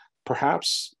 But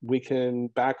perhaps we can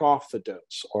back off the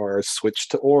dose or switch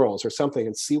to orals or something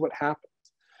and see what happens.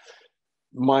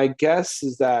 My guess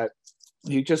is that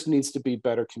you just needs to be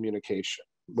better communication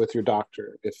with your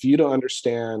doctor. If you don't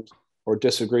understand or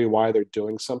disagree why they're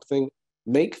doing something,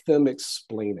 make them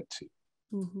explain it to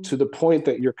you to the point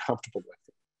that you're comfortable with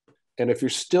it. And if you're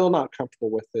still not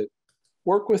comfortable with it,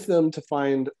 work with them to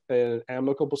find an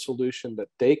amicable solution that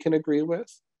they can agree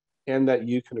with and that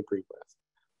you can agree with.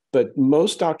 But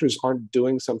most doctors aren't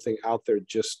doing something out there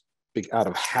just out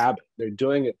of habit. They're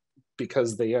doing it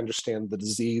because they understand the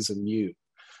disease in you.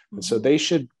 And so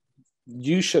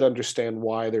you should understand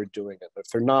why they're doing it. If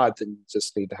they're not, then you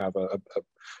just need to have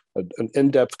an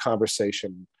in-depth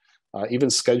conversation, even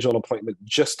schedule an appointment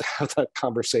just to have that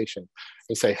conversation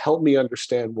and say, help me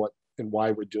understand what and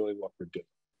why we're doing what we're doing.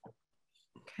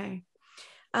 Okay.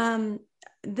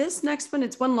 This next one,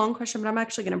 it's one long question, but I'm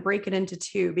actually going to break it into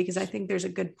two because I think there's a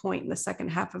good point in the second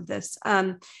half of this.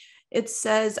 It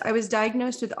says, I was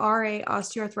diagnosed with RA,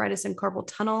 osteoarthritis, and carpal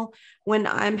tunnel. When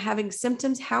I'm having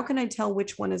symptoms, how can I tell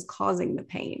which one is causing the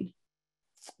pain?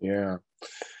 Yeah.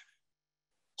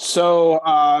 So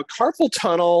carpal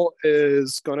tunnel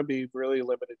is going to be really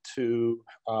limited to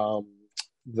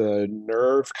the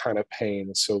nerve kind of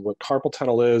pain. So what carpal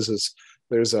tunnel is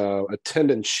there's a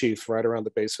tendon sheath right around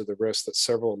the base of the wrist that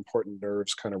several important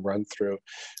nerves kind of run through.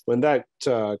 When that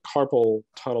carpal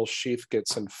tunnel sheath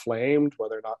gets inflamed,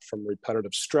 whether or not from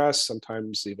repetitive stress,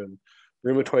 sometimes even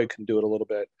rheumatoid can do it a little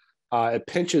bit, it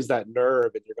pinches that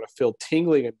nerve and you're going to feel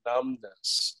tingling and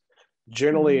numbness,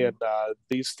 generally in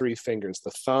these three fingers,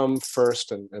 the thumb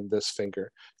first and this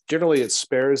finger. Generally, it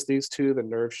spares these two. The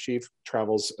nerve sheath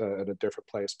travels at a different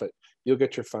place, but you'll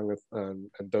get your fung in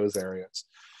those areas.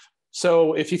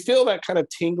 So if you feel that kind of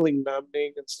tingling,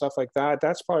 numbing and stuff like that,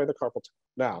 that's probably the carpal tunnel.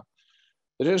 Now,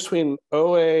 the difference between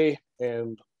OA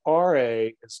and RA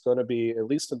is going to be, at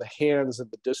least in the hands,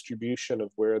 and the distribution of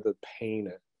where the pain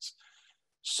is.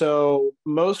 So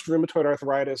most rheumatoid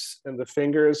arthritis in the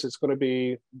fingers is going to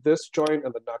be this joint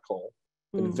and the knuckle,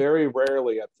 and very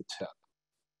rarely at the tip.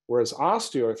 Whereas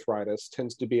osteoarthritis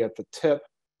tends to be at the tip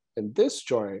and this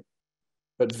joint,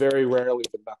 but very rarely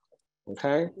the knuckle.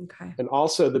 Okay. And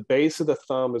also the base of the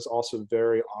thumb is also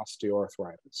very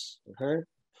osteoarthritis. Okay.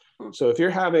 So if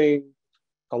you're having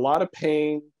a lot of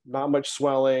pain, not much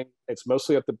swelling, it's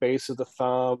mostly at the base of the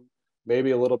thumb,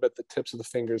 maybe a little bit the tips of the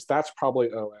fingers, that's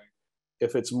probably OA.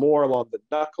 If it's more along the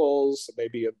knuckles,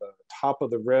 maybe at the top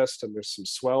of the wrist, and there's some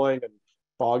swelling and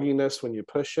fogginess when you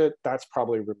push it, that's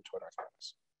probably rheumatoid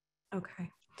arthritis. Okay.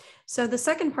 So the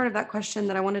second part of that question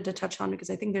that I wanted to touch on, because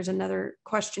I think there's another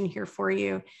question here for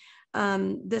you.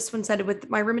 This one said, with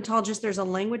my rheumatologist, there's a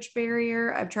language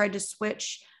barrier. I've tried to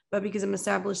switch, but because I'm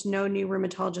established, no new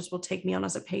rheumatologist will take me on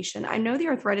as a patient. I know the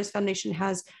Arthritis Foundation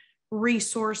has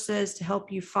resources to help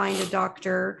you find a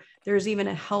doctor. There's even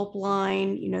a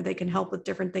helpline, they can help with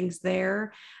different things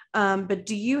there. But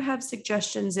do you have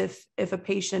suggestions if a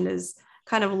patient is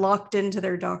kind of locked into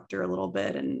their doctor a little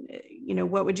bit? And,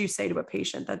 what would you say to a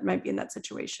patient that might be in that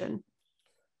situation?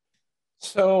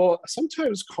 So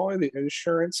sometimes calling the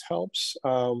insurance helps,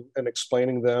 and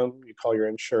explaining them. You call your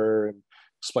insurer and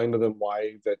explain to them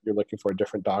why that you're looking for a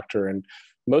different doctor. And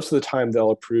most of the time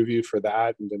they'll approve you for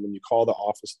that. And then when you call the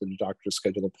office of the doctor to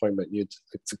schedule an appointment, you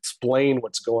explain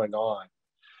what's going on.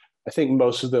 I think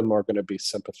most of them are going to be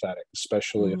sympathetic,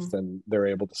 especially if then they're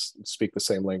able to speak the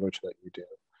same language that you do.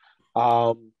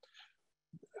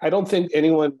 I don't think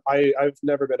I've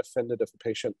never been offended if a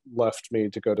patient left me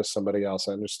to go to somebody else.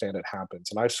 I understand it happens.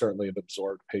 And I certainly have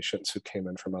absorbed patients who came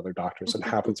in from other doctors. It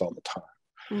happens all the time.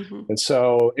 And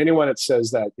so anyone that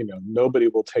says that, nobody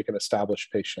will take an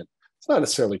established patient, it's not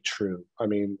necessarily true. I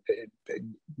mean,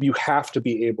 you have to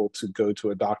be able to go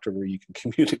to a doctor where you can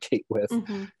communicate with.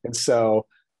 And so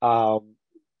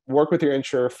work with your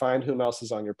insurer, find whom else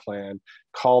is on your plan,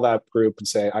 call that group and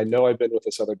say, I know I've been with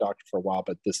this other doctor for a while,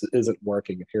 but this isn't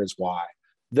working, and here's why.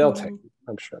 They'll take it,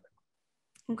 I'm sure.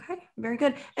 Okay, very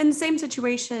good. And same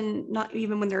situation, not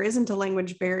even when there isn't a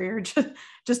language barrier,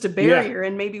 just a barrier,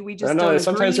 and maybe we just don't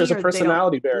sometimes agree, there's a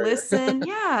personality barrier. Listen,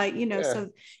 so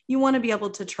you want to be able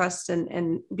to trust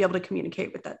and be able to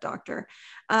communicate with that doctor.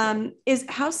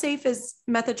 How safe is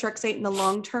methotrexate in the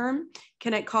long term?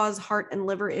 Can it cause heart and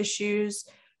liver issues?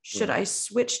 Should I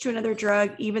switch to another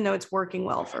drug even though it's working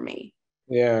well for me?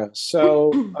 Yeah,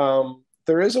 so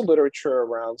there is a literature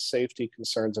around safety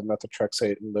concerns of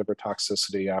methotrexate and liver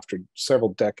toxicity after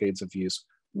several decades of use.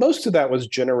 Most of that was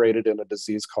generated in a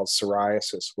disease called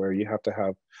psoriasis, where you have to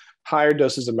have higher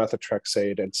doses of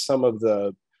methotrexate, and some of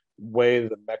the way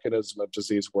the mechanism of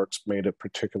disease works made it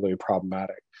particularly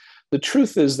problematic. The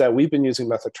truth is that we've been using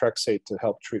methotrexate to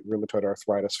help treat rheumatoid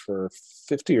arthritis for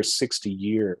 50 or 60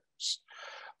 years.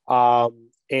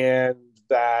 And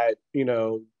that,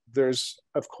 there's,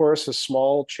 of course, a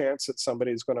small chance that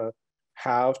somebody's going to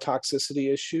have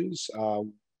toxicity issues.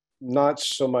 Not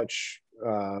so much,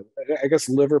 I guess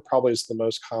liver probably is the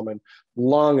most common.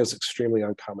 Lung is extremely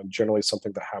uncommon, generally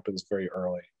something that happens very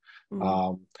early.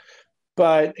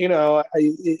 But,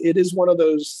 it is one of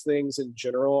those things in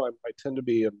general. I tend to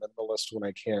be a minimalist when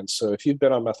I can. So if you've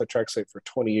been on methotrexate for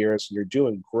 20 years and you're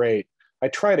doing great, I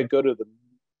try to go to the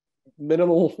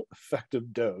minimal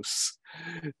effective dose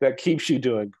that keeps you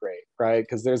doing great, right?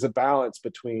 Because there's a balance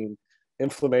between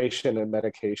inflammation and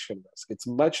medication risk. It's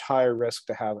much higher risk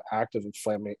to have active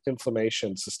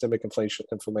inflammation, systemic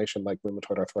inflammation like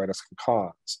rheumatoid arthritis can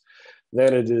cause,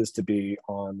 than it is to be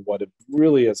on what it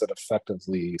really is an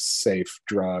effectively safe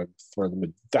drug for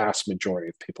the vast majority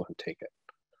of people who take it.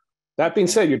 That being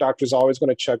said, your doctor's always going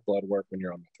to check blood work when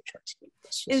you're on methotrexate.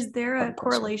 Is there a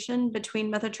correlation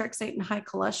between methotrexate and high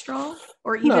cholesterol,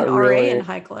 or even Not RA really. and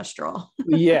high cholesterol?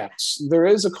 Yes, there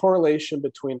is a correlation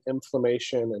between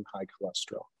inflammation and high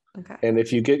cholesterol. Okay. And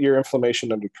if you get your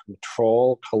inflammation under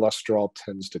control, cholesterol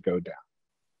tends to go down.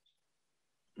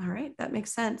 All right, that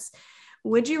makes sense.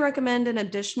 Would you recommend an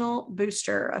additional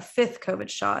booster, a fifth COVID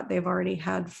shot? They've already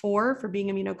had 4 for being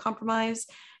immunocompromised,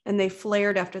 and they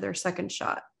flared after their second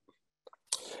shot.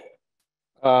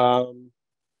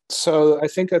 So I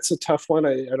think that's a tough one.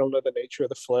 I don't know the nature of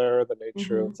the flare, the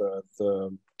nature of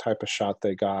the type of shot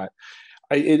they got.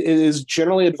 It is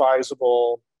generally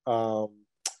advisable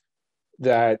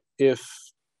that if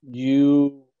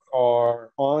you are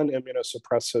on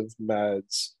immunosuppressive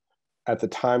meds at the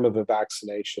time of a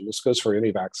vaccination, this goes for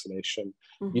any vaccination,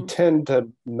 you tend to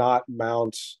not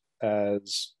mount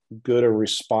as good a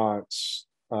response.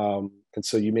 And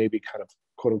so you may be kind of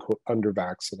quote unquote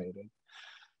under-vaccinated.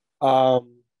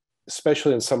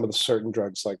 Especially in some of the certain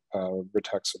drugs like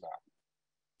rituximab.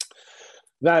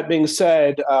 That being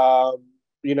said, talk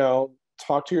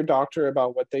to your doctor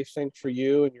about what they think for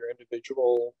you and your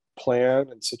individual plan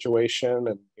and situation,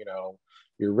 and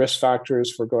your risk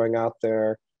factors for going out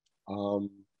there.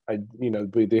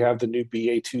 They have the new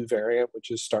BA.2 variant, which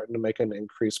is starting to make an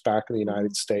increase back in the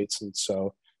United States, and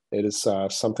so it is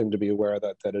something to be aware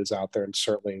that is out there. And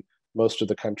certainly, most of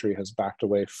the country has backed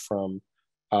away from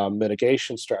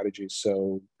mitigation strategies.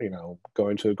 So,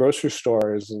 going to a grocery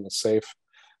store isn't as safe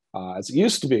as it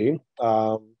used to be.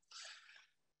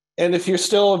 And if you're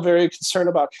still very concerned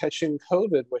about catching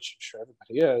COVID, which I'm sure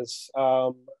everybody is,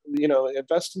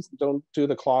 invest in, don't do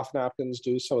the cloth napkins,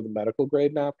 do some of the medical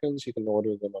grade napkins. You can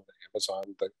order them on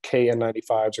Amazon. The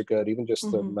KN95s are good, even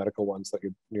just the medical ones that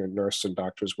your nurse and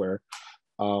doctors wear.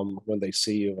 When they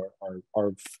see you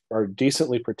are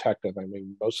decently protective. I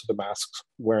mean, most of the masks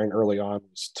wearing early on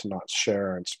was to not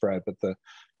share and spread, but the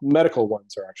medical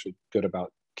ones are actually good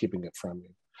about keeping it from you.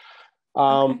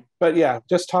 But yeah,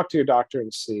 just talk to your doctor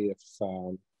and see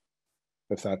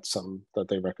if that's something that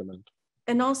they recommend.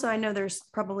 And also, I know there's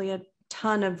probably a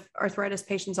ton of arthritis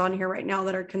patients on here right now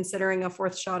that are considering a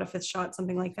 4th shot, a 5th shot,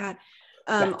 something like that.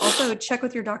 Yeah. Also check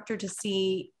with your doctor to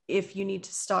see if you need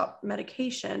to stop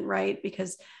medication, right?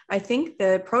 Because I think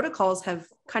the protocols have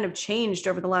kind of changed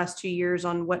over the last 2 years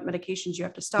on what medications you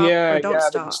have to stop or don't There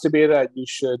stop. used to be that you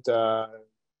should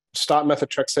stop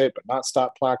methotrexate, but not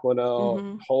stop Plaquenil, and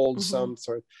Mm-hmm. hold Mm-hmm. some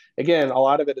sort. Again, a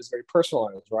lot of it is very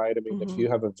personalized, right? I mean, if Mm-hmm. you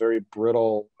have a very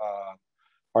brittle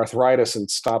arthritis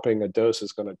and stopping a dose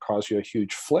is going to cause you a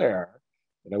huge flare,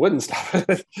 and I wouldn't stop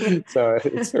it. Yeah. So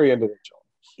it's very individual.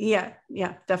 Yeah,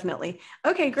 definitely.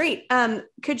 Okay, great.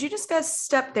 Could you discuss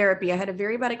step therapy? I had a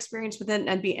very bad experience with it, and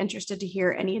I'd be interested to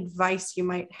hear any advice you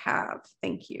might have.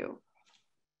 Thank you.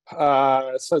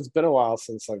 So it's been a while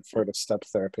since I've heard of step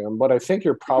therapy. And what I think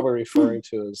you're probably referring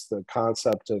to is the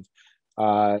concept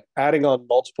of adding on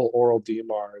multiple oral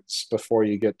DMARDs before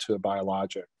you get to a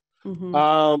biologic. Mm-hmm.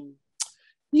 Um,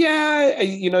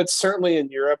 it's certainly in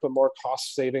Europe a more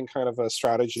cost-saving kind of a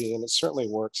strategy, and it certainly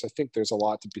works. I think there's a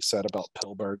lot to be said about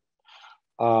pill burden.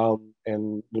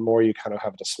 And the more you kind of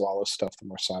have to swallow stuff, the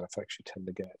more side effects you tend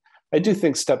to get. I do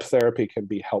think step therapy can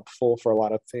be helpful for a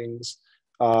lot of things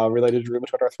related to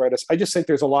rheumatoid arthritis. I just think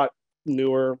there's a lot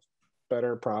newer,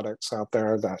 better products out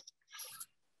there that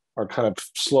are kind of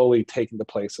slowly taking the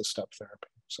place of step therapy.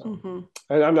 So Mm-hmm.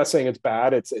 I'm not saying it's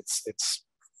bad. It's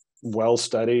well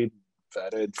studied,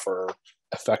 vetted for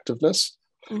effectiveness.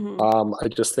 Mm-hmm. I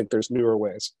just think there's newer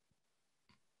ways.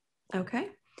 Okay.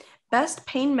 Best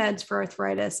pain meds for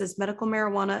arthritis. Is medical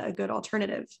marijuana a good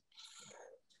alternative?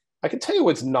 I can tell you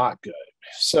what's not good.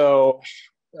 So,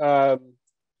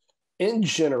 in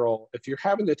general, if you're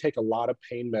having to take a lot of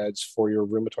pain meds for your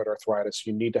rheumatoid arthritis,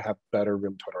 you need to have better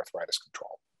rheumatoid arthritis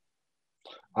control.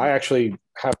 I actually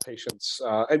have patients,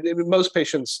 most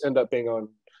patients end up being on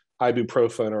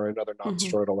ibuprofen or another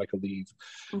non-steroidal like Aleve.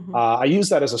 Mm-hmm. I use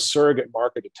that as a surrogate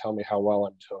marker to tell me how well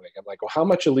I'm doing. I'm like, well, how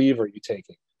much Aleve are you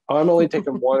taking? Oh, I'm only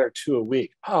taking 1 or 2 a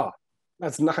week. Oh,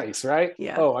 that's nice, right?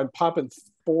 Yeah. Oh, I'm popping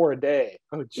 4 a day.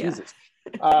 Oh, Yeah. Jesus.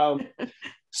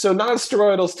 So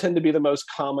non-steroidals tend to be the most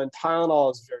common.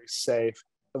 Tylenol is very safe.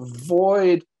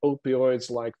 Avoid opioids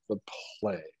like the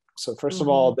plague. So first of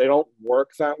all, they don't work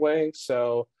that way.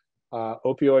 So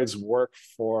opioids work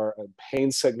for a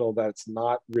pain signal that's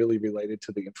not really related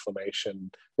to the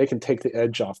inflammation. They can take the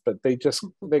edge off, but they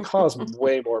cause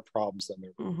way more problems than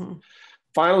they're worth. Mm-hmm.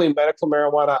 Finally, medical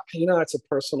marijuana, it's a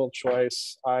personal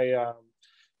choice.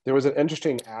 There was an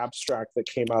interesting abstract that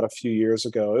came out a few years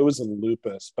ago. It was in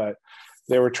lupus, but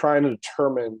they were trying to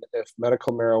determine if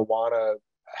medical marijuana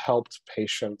helped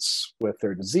patients with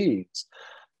their disease.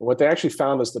 And what they actually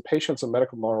found is the patients on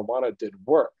medical marijuana did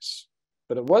worse,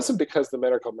 but it wasn't because the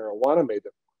medical marijuana made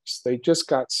them worse. They just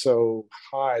got so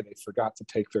high they forgot to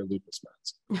take their lupus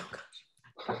meds. Oh,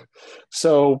 gosh.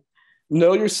 So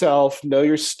know yourself, know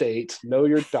your state, know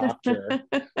your doctor.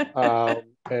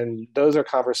 And those are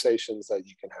conversations that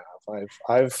you can have.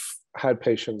 I've had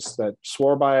patients that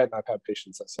swore by it, and I've had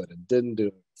patients that said it didn't do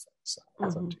anything. So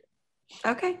it's up to you.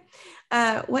 Okay.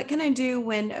 What can I do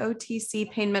when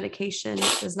OTC pain medication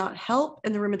does not help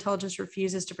and the rheumatologist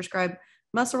refuses to prescribe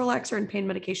muscle relaxer and pain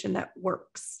medication that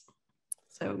works?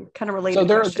 So kind of related. So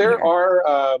question there here.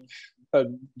 are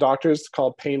doctors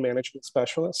called pain management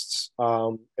specialists.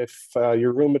 If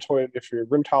your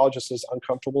rheumatologist is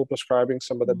uncomfortable prescribing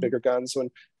some of the bigger guns,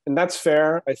 and that's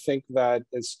fair. I think that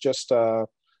it's just a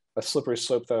slippery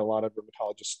slope that a lot of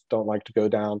rheumatologists don't like to go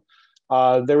down.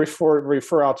 They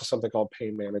refer out to something called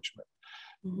pain management.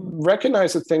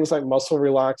 Recognize that things like muscle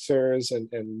relaxers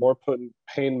and more potent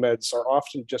pain meds are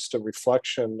often just a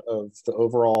reflection of the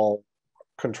overall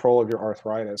control of your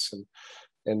arthritis,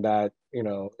 and that,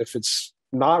 if it's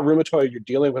not rheumatoid, you're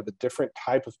dealing with a different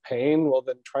type of pain, well,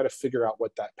 then try to figure out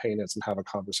what that pain is and have a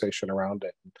conversation around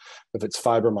it. And if it's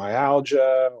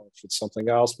fibromyalgia, or if it's something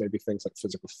else, maybe things like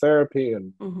physical therapy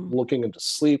and looking into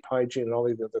sleep hygiene and all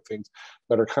these other things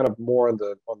that are kind of more on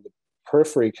the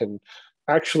periphery can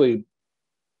actually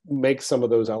make some of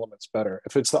those elements better.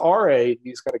 If it's the RA,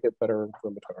 he's got to get better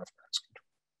rheumatoid arthritis control.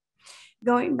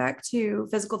 Going back to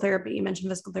physical therapy, you mentioned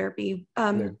physical therapy.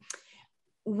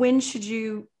 When should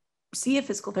you see a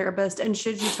physical therapist, and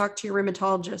should you talk to your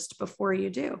rheumatologist before you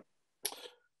do?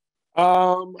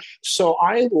 So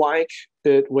I like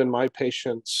it when my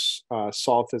patients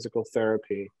saw physical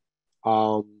therapy.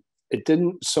 It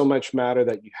didn't so much matter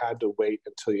that you had to wait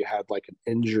until you had like an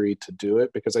injury to do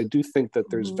it, because I do think that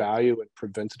there's value in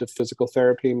preventative physical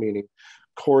therapy, meaning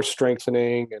core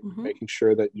strengthening and making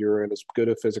sure that you're in as good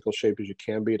a physical shape as you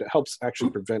can be. It helps actually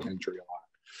prevent injury a lot.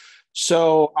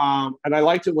 So, and I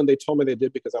liked it when they told me they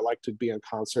did, because I like to be in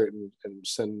concert and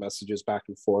send messages back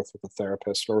and forth with a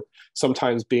therapist, or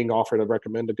sometimes being offered to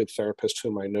recommend a good therapist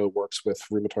whom I know works with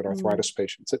rheumatoid arthritis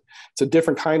patients. It's a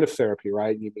different kind of therapy,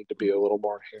 right? You need to be a little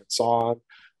more hands-on,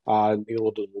 need a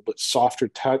little bit softer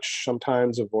touch,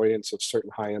 sometimes avoidance of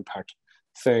certain high impact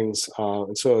things.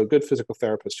 And so a good physical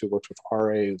therapist who works with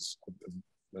RA is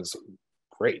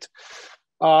great.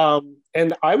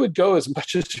 And I would go as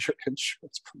much as your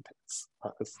insurance permits.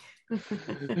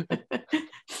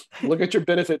 Look at your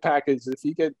benefit package. If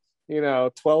you get,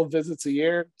 12 visits a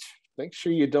year, make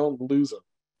sure you don't lose them.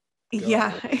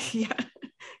 Yeah.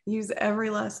 Use every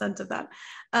last cent of that.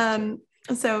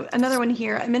 So another one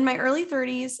here. I'm in my early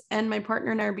 30s and my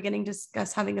partner and I are beginning to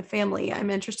discuss having a family.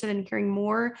 I'm interested in hearing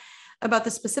more about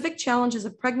the specific challenges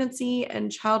of pregnancy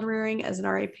and child rearing as an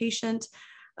RA patient.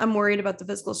 I'm worried about the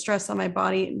physical stress on my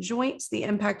body and joints, the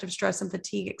impact of stress and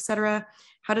fatigue, etc.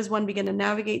 How does one begin to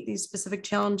navigate these specific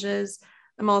challenges?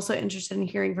 I'm also interested in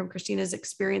hearing from Christina's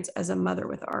experience as a mother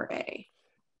with RA.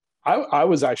 I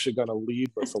was actually going to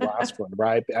lead with the last one,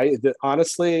 right?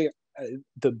 Honestly,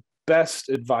 the best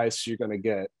advice you're going to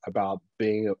get about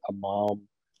being a mom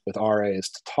with RA is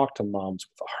to talk to moms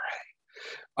with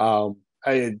RA.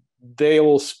 They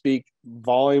will speak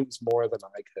volumes more than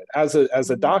I could. As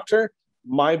a doctor,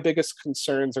 my biggest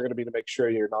concerns are going to be to make sure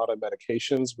you're not on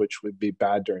medications, which would be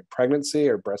bad during pregnancy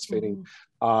or breastfeeding,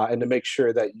 and to make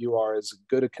sure that you are as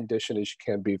good a condition as you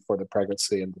can be for the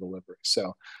pregnancy and the delivery.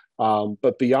 So,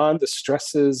 but beyond the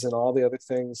stresses and all the other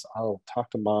things, I'll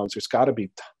talk to moms. There's got to be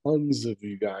tons of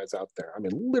you guys out there. I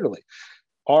mean, literally,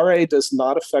 RA does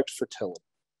not affect fertility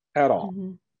at all.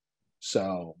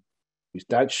 So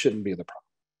that shouldn't be the problem.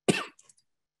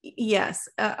 Yes,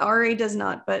 RA does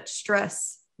not, but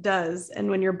stress does. And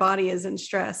when your body is in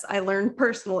stress, I learned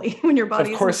personally, when your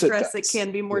body is in stress, it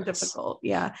can be more difficult.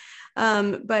 Yeah.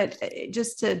 But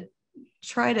just to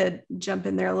try to jump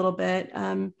in there a little bit,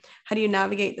 how do you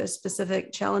navigate those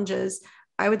specific challenges?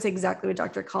 I would say exactly what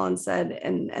Dr. Collins said,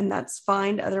 and that's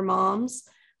find other moms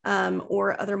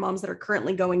or other moms that are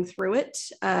currently going through it,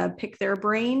 pick their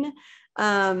brain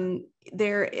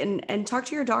there and talk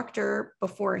to your doctor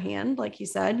beforehand. Like you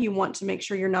said, you want to make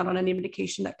sure you're not on any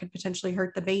medication that could potentially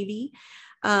hurt the baby.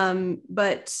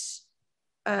 But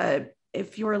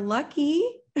if you're lucky,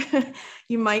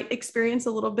 you might experience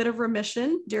a little bit of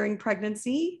remission during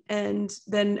pregnancy and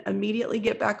then immediately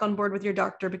get back on board with your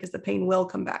doctor, because the pain will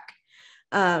come back,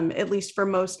 at least for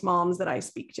most moms that I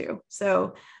speak to.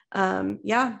 So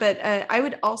but I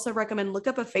would also recommend look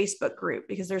up a Facebook group,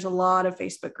 because there's a lot of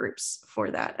Facebook groups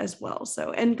for that as well.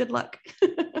 So, and good luck.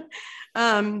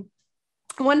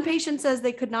 One patient says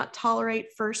they could not tolerate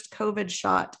first COVID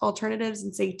shot. Alternatives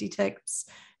and safety tips.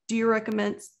 Do you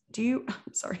recommend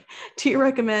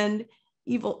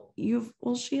Evil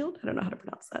Shield? I don't know how to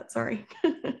pronounce that. Sorry.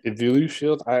 Evil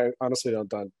Shield? I honestly I'm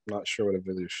not sure what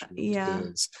Evil Shield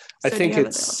is. So I think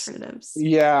it's alternatives.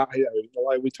 Yeah.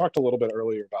 We talked a little bit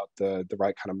earlier about the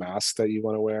right kind of mask that you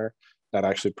want to wear that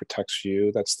actually protects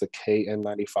you. That's the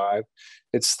KN95.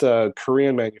 It's the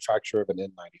Korean manufacturer of an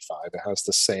N95. It has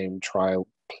the same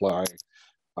tri-ply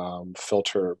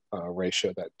filter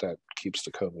ratio that keeps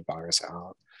the COVID virus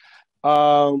out.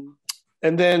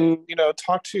 And then,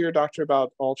 talk to your doctor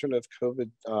about alternative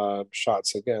COVID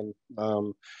shots. Again,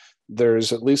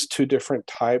 there's at least two different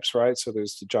types, right? So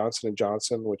there's the Johnson &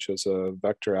 Johnson, which is a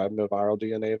vector adenoviral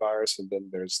DNA virus. And then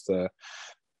there's the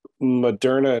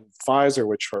Moderna and Pfizer,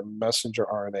 which are messenger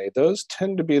RNA. Those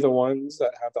tend to be the ones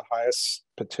that have the highest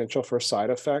potential for side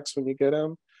effects when you get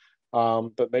them.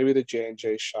 But maybe the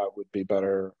J&J shot would be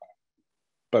better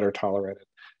tolerated.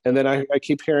 And then I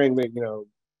keep hearing that,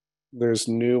 there's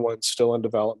new ones still in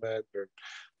development. They're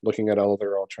looking at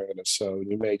other alternatives. So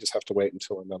you may just have to wait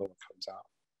until another one comes out.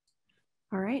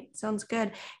 All right. Sounds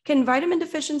good. Can vitamin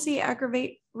deficiency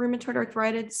aggravate rheumatoid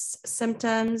arthritis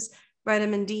symptoms?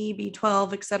 Vitamin D,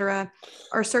 B12, etc.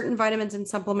 Are certain vitamins and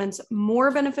supplements more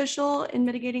beneficial in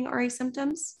mitigating RA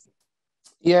symptoms?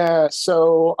 Yeah.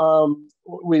 So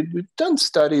we've done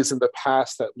studies in the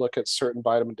past that look at certain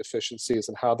vitamin deficiencies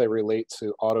and how they relate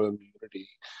to autoimmunity.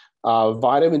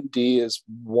 Vitamin D is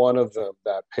one of them,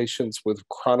 that patients with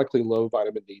chronically low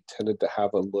vitamin D tended to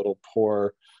have a little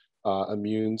poor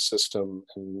immune system.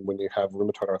 And when you have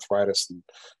rheumatoid arthritis and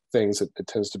things, it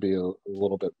tends to be a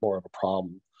little bit more of a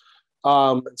problem.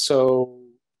 So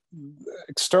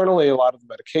externally, a lot of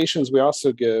the medications we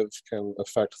also give can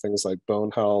affect things like bone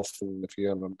health, and if you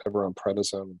have ever on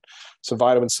prednisone. So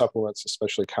vitamin supplements,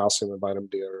 especially calcium and vitamin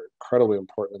D, are incredibly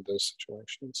important in those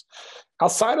situations.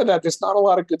 Outside of that, there's not a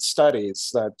lot of good studies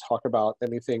that talk about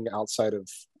anything outside of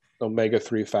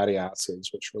omega-3 fatty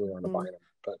acids, which really aren't a vitamin.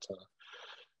 But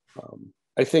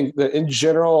I think that in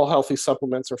general, healthy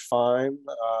supplements are fine.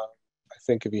 I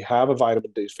think if you have a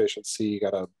vitamin D deficiency, you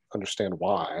got to understand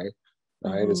why,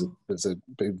 right? Is it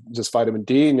just vitamin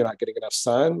D and you're not getting enough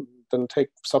sun? Then take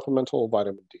supplemental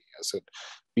vitamin D. Is it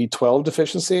B12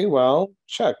 deficiency? Well,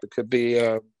 check. It could be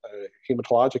a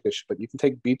hematologic issue, but you can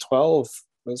take B12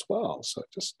 as well. So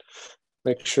just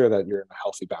make sure that you're in a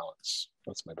healthy balance.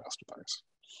 That's my best advice.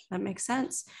 That makes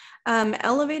sense.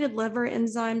 Elevated liver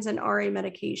enzymes and RA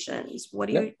medications.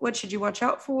 What should you watch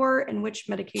out for, and which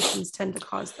medications tend to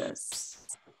cause this?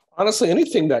 Honestly,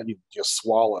 anything that you just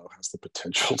swallow has the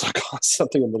potential to cause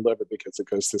something in the liver because it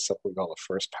goes through something called a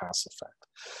first pass effect.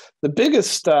 The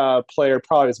biggest player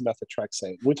probably is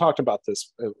methotrexate. We talked about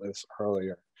this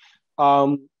earlier.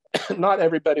 Not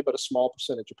everybody, but a small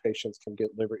percentage of patients can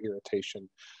get liver irritation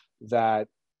that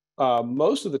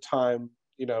most of the time,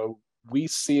 we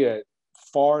see it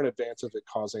far in advance of it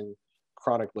causing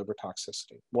chronic liver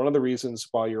toxicity. One of the reasons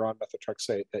while you're on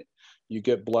methotrexate that you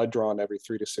get blood drawn every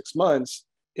 3 to 6 months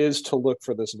is to look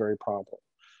for this very problem.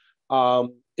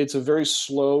 It's a very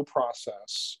slow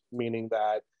process, meaning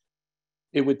that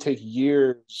it would take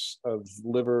years of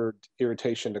liver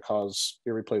irritation to cause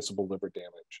irreplaceable liver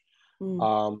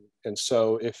damage. And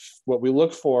so what we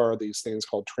look for are these things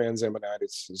called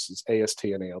transaminitis, is AST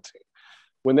and ALT.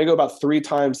 When they go about 3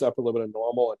 times the upper limit of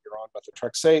normal and you're on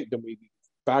methotrexate, then we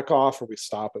back off or we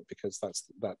stop it because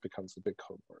that becomes the big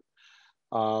code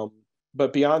word.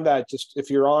 But beyond that, just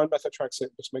if you're on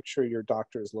methotrexate, just make sure your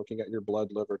doctor is looking at your blood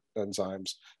liver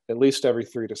enzymes at least every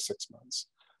 3 to 6 months,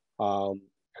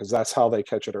 because that's how they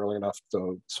catch it early enough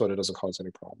so that it doesn't cause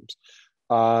any problems.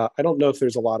 I don't know if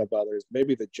there's a lot of others.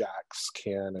 Maybe the JAKs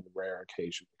can in rare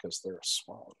occasion because they're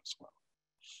swallowed as well.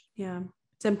 Yeah.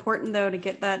 It's important, though, to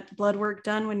get that blood work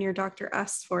done when your doctor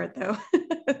asks for it, though,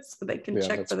 so they can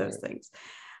check for those things.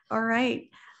 All right.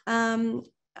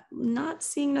 Not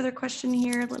seeing another question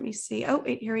here. Let me see. Oh,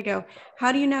 wait, here we go.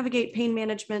 How do you navigate pain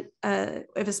management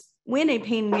when a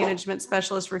pain management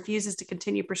specialist refuses to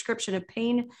continue prescription of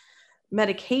pain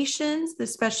medications? The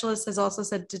specialist has also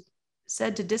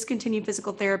said to discontinue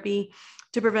physical therapy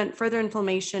to prevent further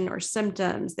inflammation or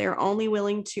symptoms. They're only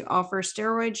willing to offer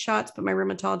steroid shots, but my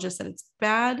rheumatologist said it's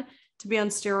bad to be on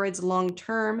steroids long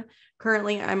term.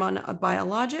 Currently, I'm on a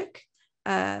biologic,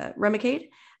 Remicade.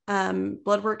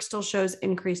 Blood work still shows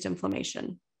increased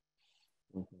inflammation.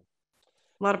 A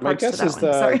lot of parts to that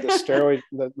one. Sorry.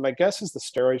 My guess is the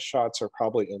steroid shots are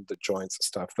probably in the joints and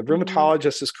stuff. The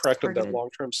rheumatologist is corrected that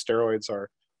long-term steroids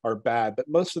are bad, but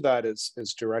most of that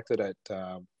is directed at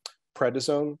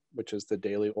prednisone, which is the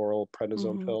daily oral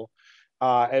prednisone pill,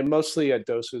 and mostly at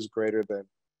doses greater than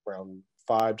around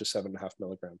 5 to 7.5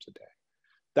 milligrams a day.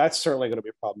 That's certainly going to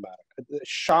be problematic. The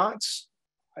shots,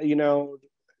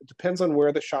 it depends on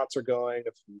where the shots are going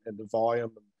and the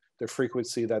volume and the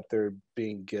frequency that they're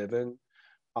being given.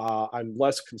 I'm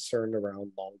less concerned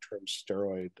around long-term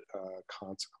steroid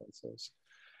consequences.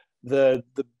 The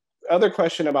other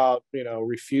question about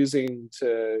refusing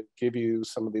to give you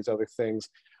some of these other things,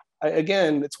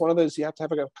 again, it's one of those you have to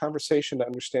have a conversation to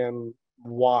understand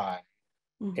why,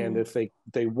 and if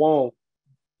they won't,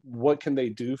 what can they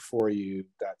do for you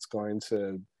that's going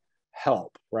to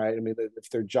help, right? I mean, if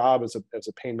their job as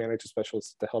a pain management specialist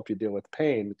is to help you deal with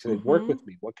pain, to work with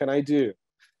me, what can I do?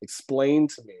 Explain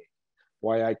to me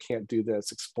why I can't do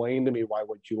this. Explain to me why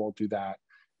you won't do that.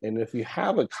 And if you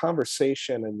have a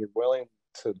conversation and you're willing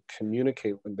to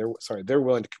communicate, they're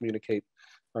willing to communicate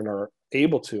and are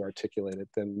able to articulate it,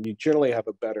 then you generally have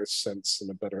a better sense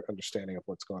and a better understanding of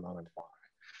what's going on and why.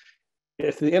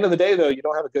 If at the end of the day, though, you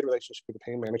don't have a good relationship with the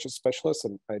pain management specialist,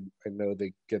 and I know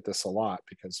they get this a lot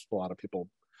because a lot of people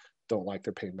don't like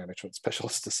their pain management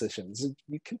specialist decisions,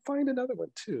 you can find another one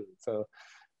too. So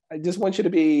I just want you to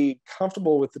be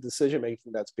comfortable with the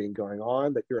decision-making that's being going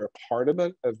on, that you're a part of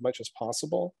it as much as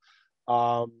possible,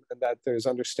 and that there's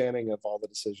understanding of all the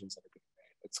decisions that are being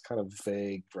made. It's kind of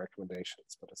vague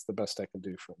recommendations, but it's the best I can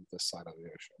do from this side of the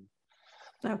ocean.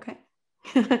 Okay.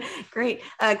 Great.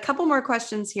 A couple more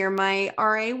questions here. My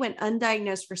RA went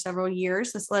undiagnosed for several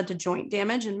years. This led to joint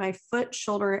damage in my foot,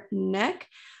 shoulder, neck.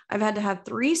 I've had to have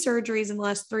 3 surgeries in the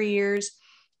last 3 years.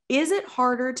 Is it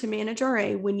harder to manage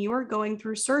RA when you are going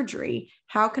through surgery?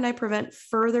 How can I prevent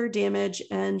further damage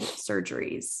and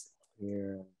surgeries?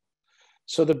 Yeah.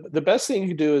 So the best thing you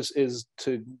can do is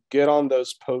to get on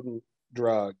those potent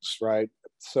drugs, right?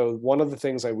 So one of the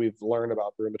things that we've learned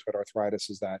about rheumatoid arthritis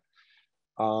is that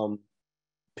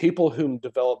people who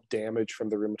develop damage from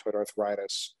the rheumatoid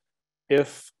arthritis,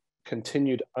 if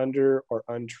continued under or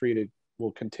untreated,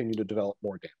 will continue to develop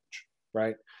more damage,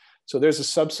 right? So there's a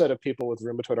subset of people with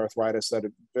rheumatoid arthritis that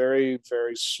are very,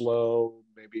 very slow.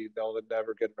 Maybe they'll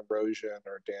never get an erosion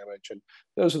or damage. And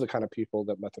those are the kind of people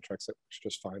that methotrexate works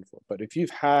just fine for. But if you've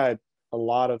had a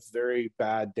lot of very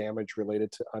bad damage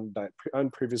related to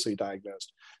unpreviously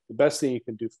diagnosed, the best thing you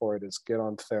can do for it is get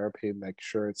on therapy, make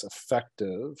sure it's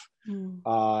effective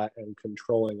and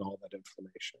controlling all that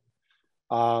inflammation.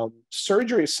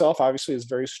 Surgery itself obviously is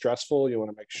very stressful. You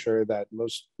want to make sure that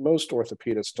most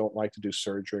orthopedists don't like to do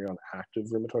surgery on active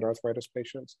rheumatoid arthritis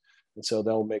patients. And so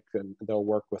they'll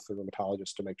work with the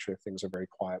rheumatologist to make sure things are very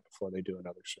quiet before they do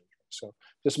another surgery. So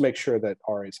just make sure that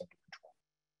RA is under control.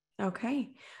 Okay.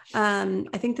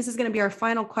 I think this is going to be our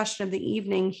final question of the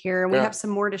evening here. And we have some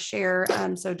more to share.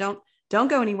 So don't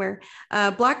go anywhere.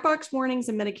 Black box warnings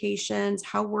and medications.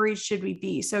 How worried should we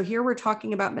be? So here we're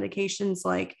talking about medications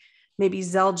like maybe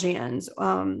Xeljanz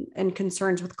and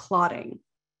concerns with clotting.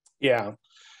 Yeah.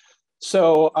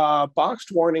 So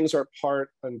boxed warnings are part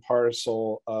and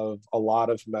parcel of a lot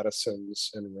of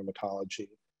medicines in rheumatology.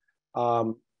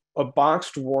 A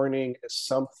boxed warning is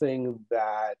something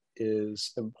that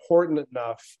is important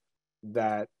enough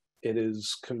that it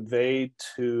is conveyed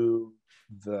to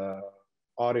the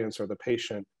audience or the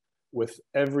patient with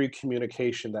every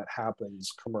communication that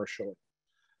happens commercially.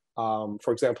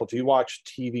 For example, if you watch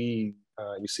TV,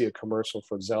 you see a commercial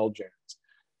for Xeljanz.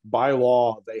 By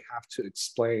law, they have to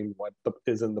explain what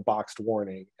is in the boxed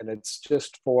warning, and it's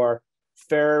just for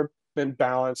fair and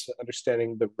balanced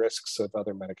understanding the risks of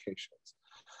other medications.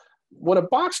 What a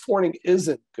boxed warning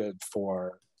isn't good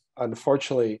for,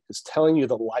 unfortunately, is telling you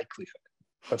the likelihood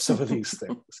of some of these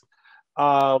things.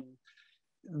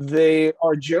 They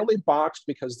are generally boxed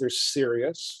because they're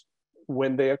serious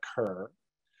when they occur,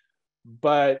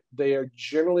 but they are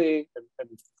generally and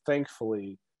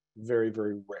thankfully very,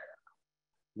 very rare.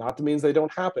 Not that means they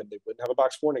don't happen. They wouldn't have a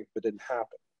box warning if it didn't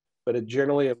happen. But it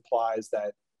generally implies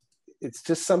that it's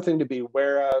just something to be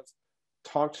aware of.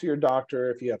 Talk to your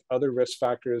doctor if you have other risk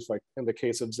factors, like in the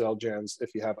case of Xeljanz,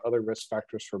 if you have other risk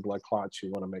factors for blood clots, you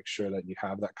want to make sure that you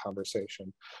have that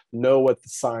conversation. Know what the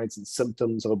signs and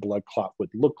symptoms of a blood clot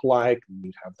would look like, and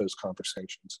you have those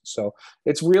conversations. So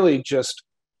it's really just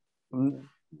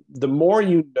the more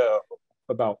you know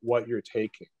about what you're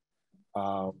taking,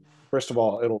 first of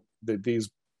all, these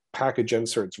package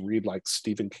inserts read like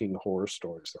Stephen King horror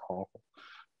stories. They're awful.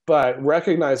 But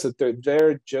recognize that they're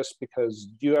there just because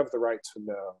you have the right to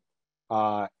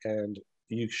know, and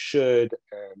you should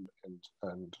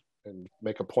and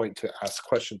make a point to ask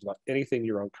questions about anything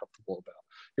you're uncomfortable about.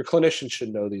 Your clinician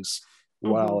should know these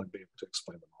well and be able to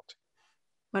explain them all to you.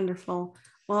 Wonderful.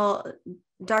 Well,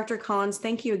 Dr. Collins,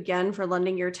 thank you again for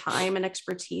lending your time and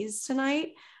expertise tonight.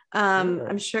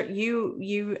 I'm sure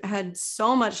you had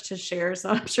so much to share, so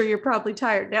I'm sure you're probably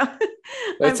tired now.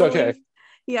 It's okay.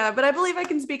 Yeah, but I believe I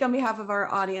can speak on behalf of our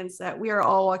audience that we are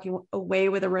all walking away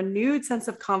with a renewed sense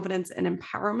of confidence and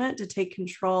empowerment to take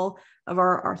control of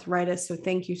our arthritis. So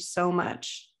thank you so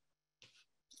much.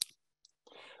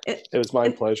 It was my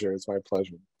pleasure. It's my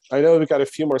pleasure. I know we've got a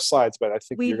few more slides, but I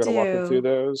think you're going to walk them through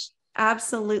those.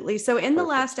 Absolutely. So in the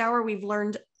last hour, we've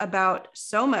learned about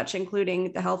so much,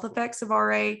 including the health effects of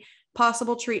RA,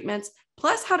 possible treatments,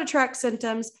 plus how to track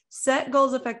symptoms, set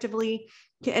goals effectively,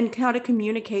 and how to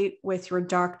communicate with your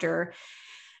doctor.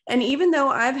 And even though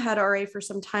I've had RA for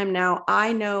some time now,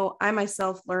 I know I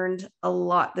myself learned a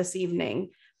lot this evening.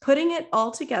 Putting it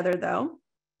all together, though,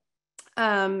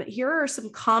 here are some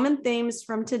common themes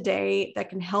from today that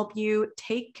can help you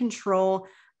take control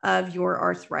of your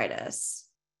arthritis.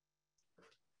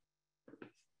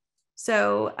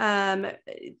 So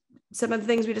some of the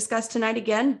things we discussed tonight,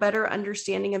 again, better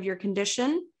understanding of your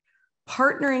condition,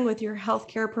 partnering with your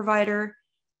healthcare provider,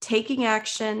 taking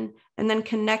action, and then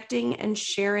connecting and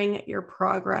sharing your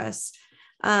progress.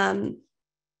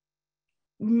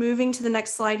 Moving to the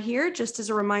next slide here, just as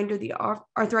a reminder, the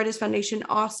Arthritis Foundation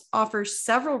offers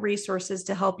several resources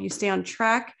to help you stay on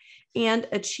track and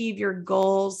achieve your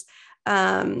goals.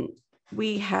 You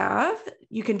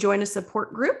can join a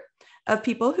support group of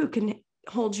people who can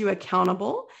hold you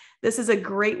accountable. This is a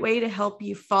great way to help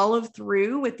you follow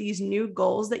through with these new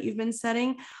goals that you've been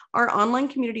setting. Our online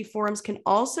community forums can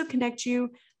also connect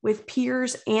you with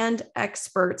peers and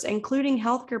experts, including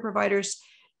healthcare providers,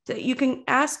 that you can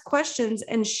ask questions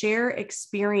and share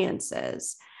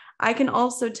experiences. I can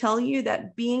also tell you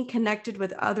that being connected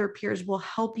with other peers will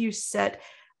help you set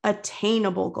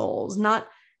attainable goals, not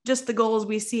just the goals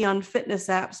we see on fitness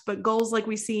apps, but goals like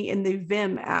we see in the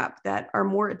Vim app that are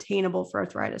more attainable for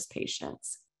arthritis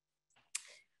patients.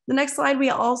 The next slide,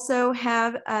 we also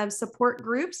have support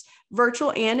groups,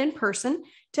 virtual and in person,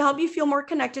 to help you feel more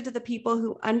connected to the people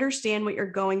who understand what you're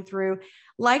going through,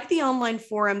 Like the online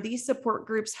forum, these support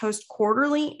groups host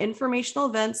quarterly informational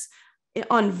events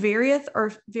on various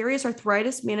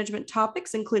arthritis management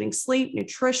topics, including sleep,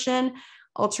 nutrition,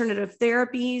 alternative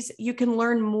therapies. You can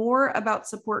learn more about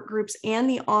support groups and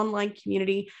the online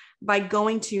community by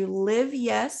going to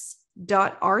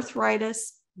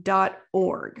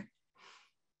liveyes.arthritis.org.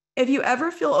 If you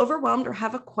ever feel overwhelmed or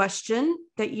have a question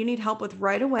that you need help with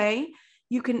right away,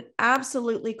 you can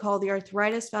absolutely call the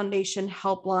Arthritis Foundation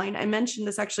helpline. I mentioned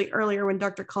this actually earlier when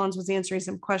Dr. Collins was answering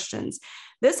some questions.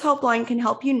 This helpline can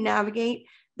help you navigate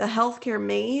the healthcare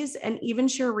maze and even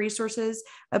share resources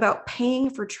about paying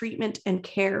for treatment and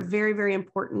care. Very, very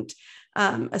important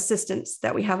assistance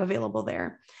that we have available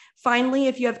there. Finally,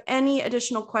 if you have any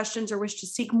additional questions or wish to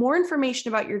seek more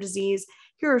information about your disease,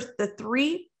 here are the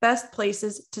 3 best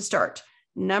places to start.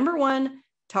 Number 1,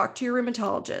 talk to your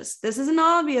rheumatologist. This is an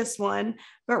obvious one,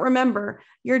 but remember,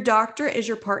 your doctor is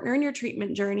your partner in your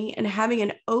treatment journey, and having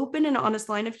an open and honest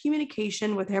line of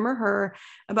communication with him or her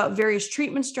about various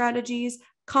treatment strategies,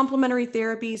 complementary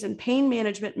therapies, and pain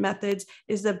management methods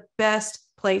is the best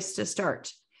place to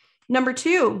start. Number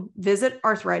 2, visit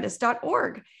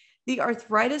arthritis.org. The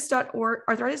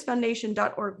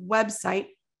arthritisfoundation.org website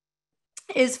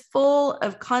is full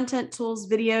of content, tools,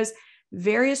 videos,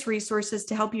 various resources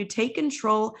to help you take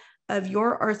control of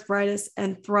your arthritis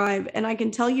and thrive. And I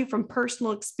can tell you from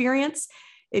personal experience,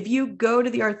 if you go to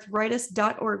the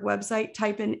arthritis.org website,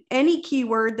 type in any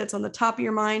keyword that's on the top of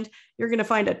your mind, you're going to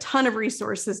find a ton of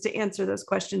resources to answer those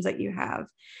questions that you have.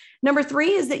 Number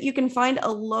 3 is that you can find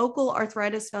a local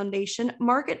Arthritis Foundation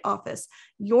market office.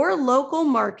 Your local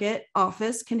market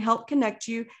office can help connect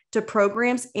you to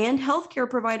programs and healthcare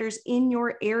providers in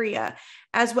your area,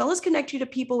 as well as connect you to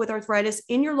people with arthritis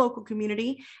in your local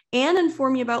community and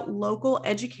inform you about local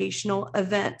educational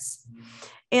events.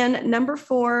 And number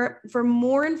 4, for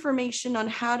more information on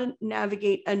how to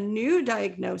navigate a new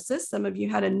diagnosis, some of you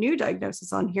had a new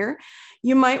diagnosis on here,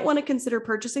 you might want to consider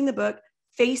purchasing the book,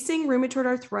 Facing Rheumatoid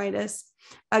Arthritis,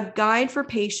 a guide for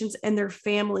patients and their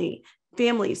family.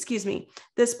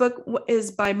 This book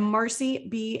is by Marcy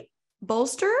B.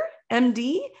 Bolster,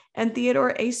 MD, and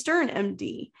Theodore A. Stern,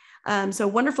 MD. So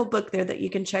wonderful book there that you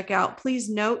can check out. Please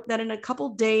note that in a couple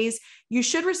days, you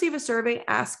should receive a survey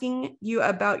asking you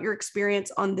about your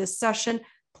experience on this session.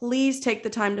 Please take the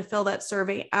time to fill that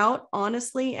survey out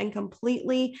honestly and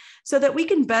completely so that we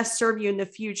can best serve you in the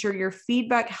future. Your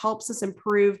feedback helps us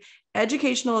improve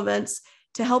educational events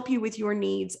to help you with your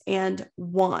needs and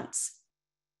wants.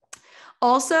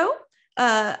 Also,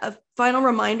 a final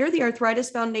reminder, the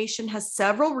Arthritis Foundation has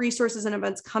several resources and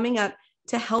events coming up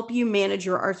to help you manage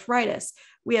your arthritis.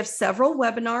 We have several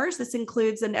webinars. This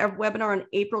includes a webinar on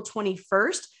April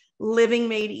 21st, Living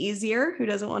Made Easier. Who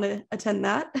doesn't want to attend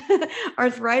that?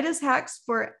 Arthritis Hacks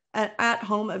for an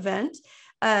at-home event.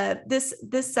 This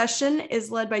session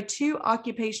is led by 2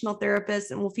 occupational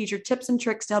therapists and will feature tips and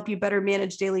tricks to help you better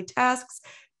manage daily tasks,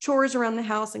 chores around the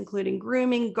house, including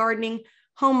grooming, gardening,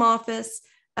 home office,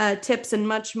 tips, and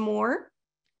much more.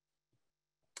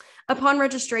 Upon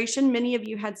registration, many of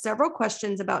you had several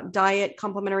questions about diet,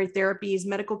 complementary therapies,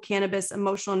 medical cannabis,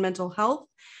 emotional and mental health,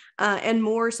 and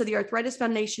more. So the Arthritis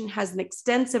Foundation has an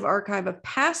extensive archive of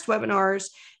past webinars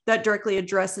that directly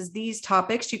addresses these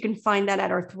topics. You can find that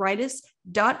at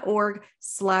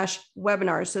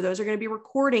arthritis.org/webinars. So those are going to be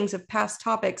recordings of past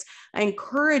topics. I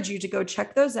encourage you to go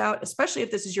check those out, especially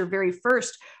if this is your very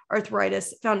first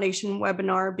Arthritis Foundation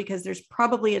webinar, because there's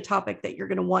probably a topic that you're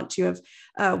going to want to have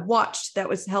watched that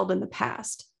was held in the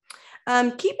past.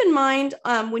 Keep in mind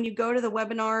when you go to the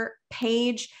webinar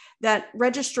page that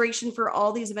registration for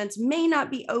all these events may not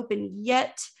be open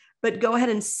yet, but go ahead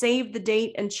and save the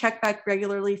date and check back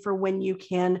regularly for when you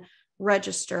can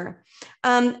register.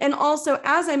 And also,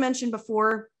 as I mentioned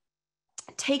before,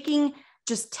 taking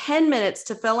just 10 minutes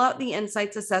to fill out the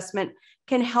insights assessment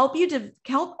can help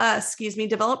us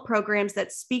develop programs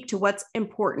that speak to what's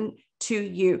important to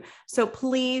you. So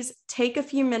please take a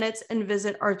few minutes and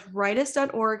visit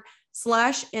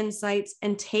arthritis.org/insights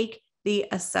and take the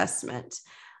assessment.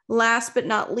 Last but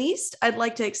not least, I'd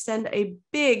like to extend a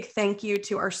big thank you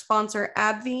to our sponsor,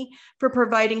 AbbVie, for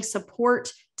providing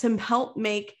support to help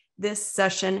make this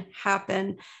session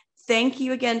happen. Thank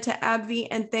you again to AbbVie,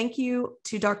 and thank you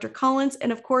to Dr. Collins.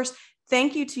 And of course,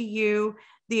 thank you to you,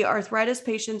 the arthritis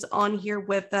patients on here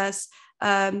with us.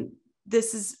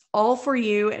 This is all for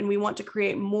you, and we want to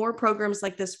create more programs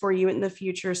like this for you in the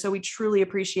future. So we truly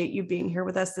appreciate you being here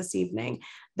with us this evening.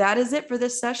 That is it for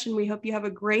this session. We hope you have a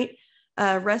great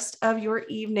rest of your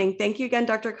evening. Thank you again,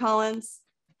 Dr. Collins.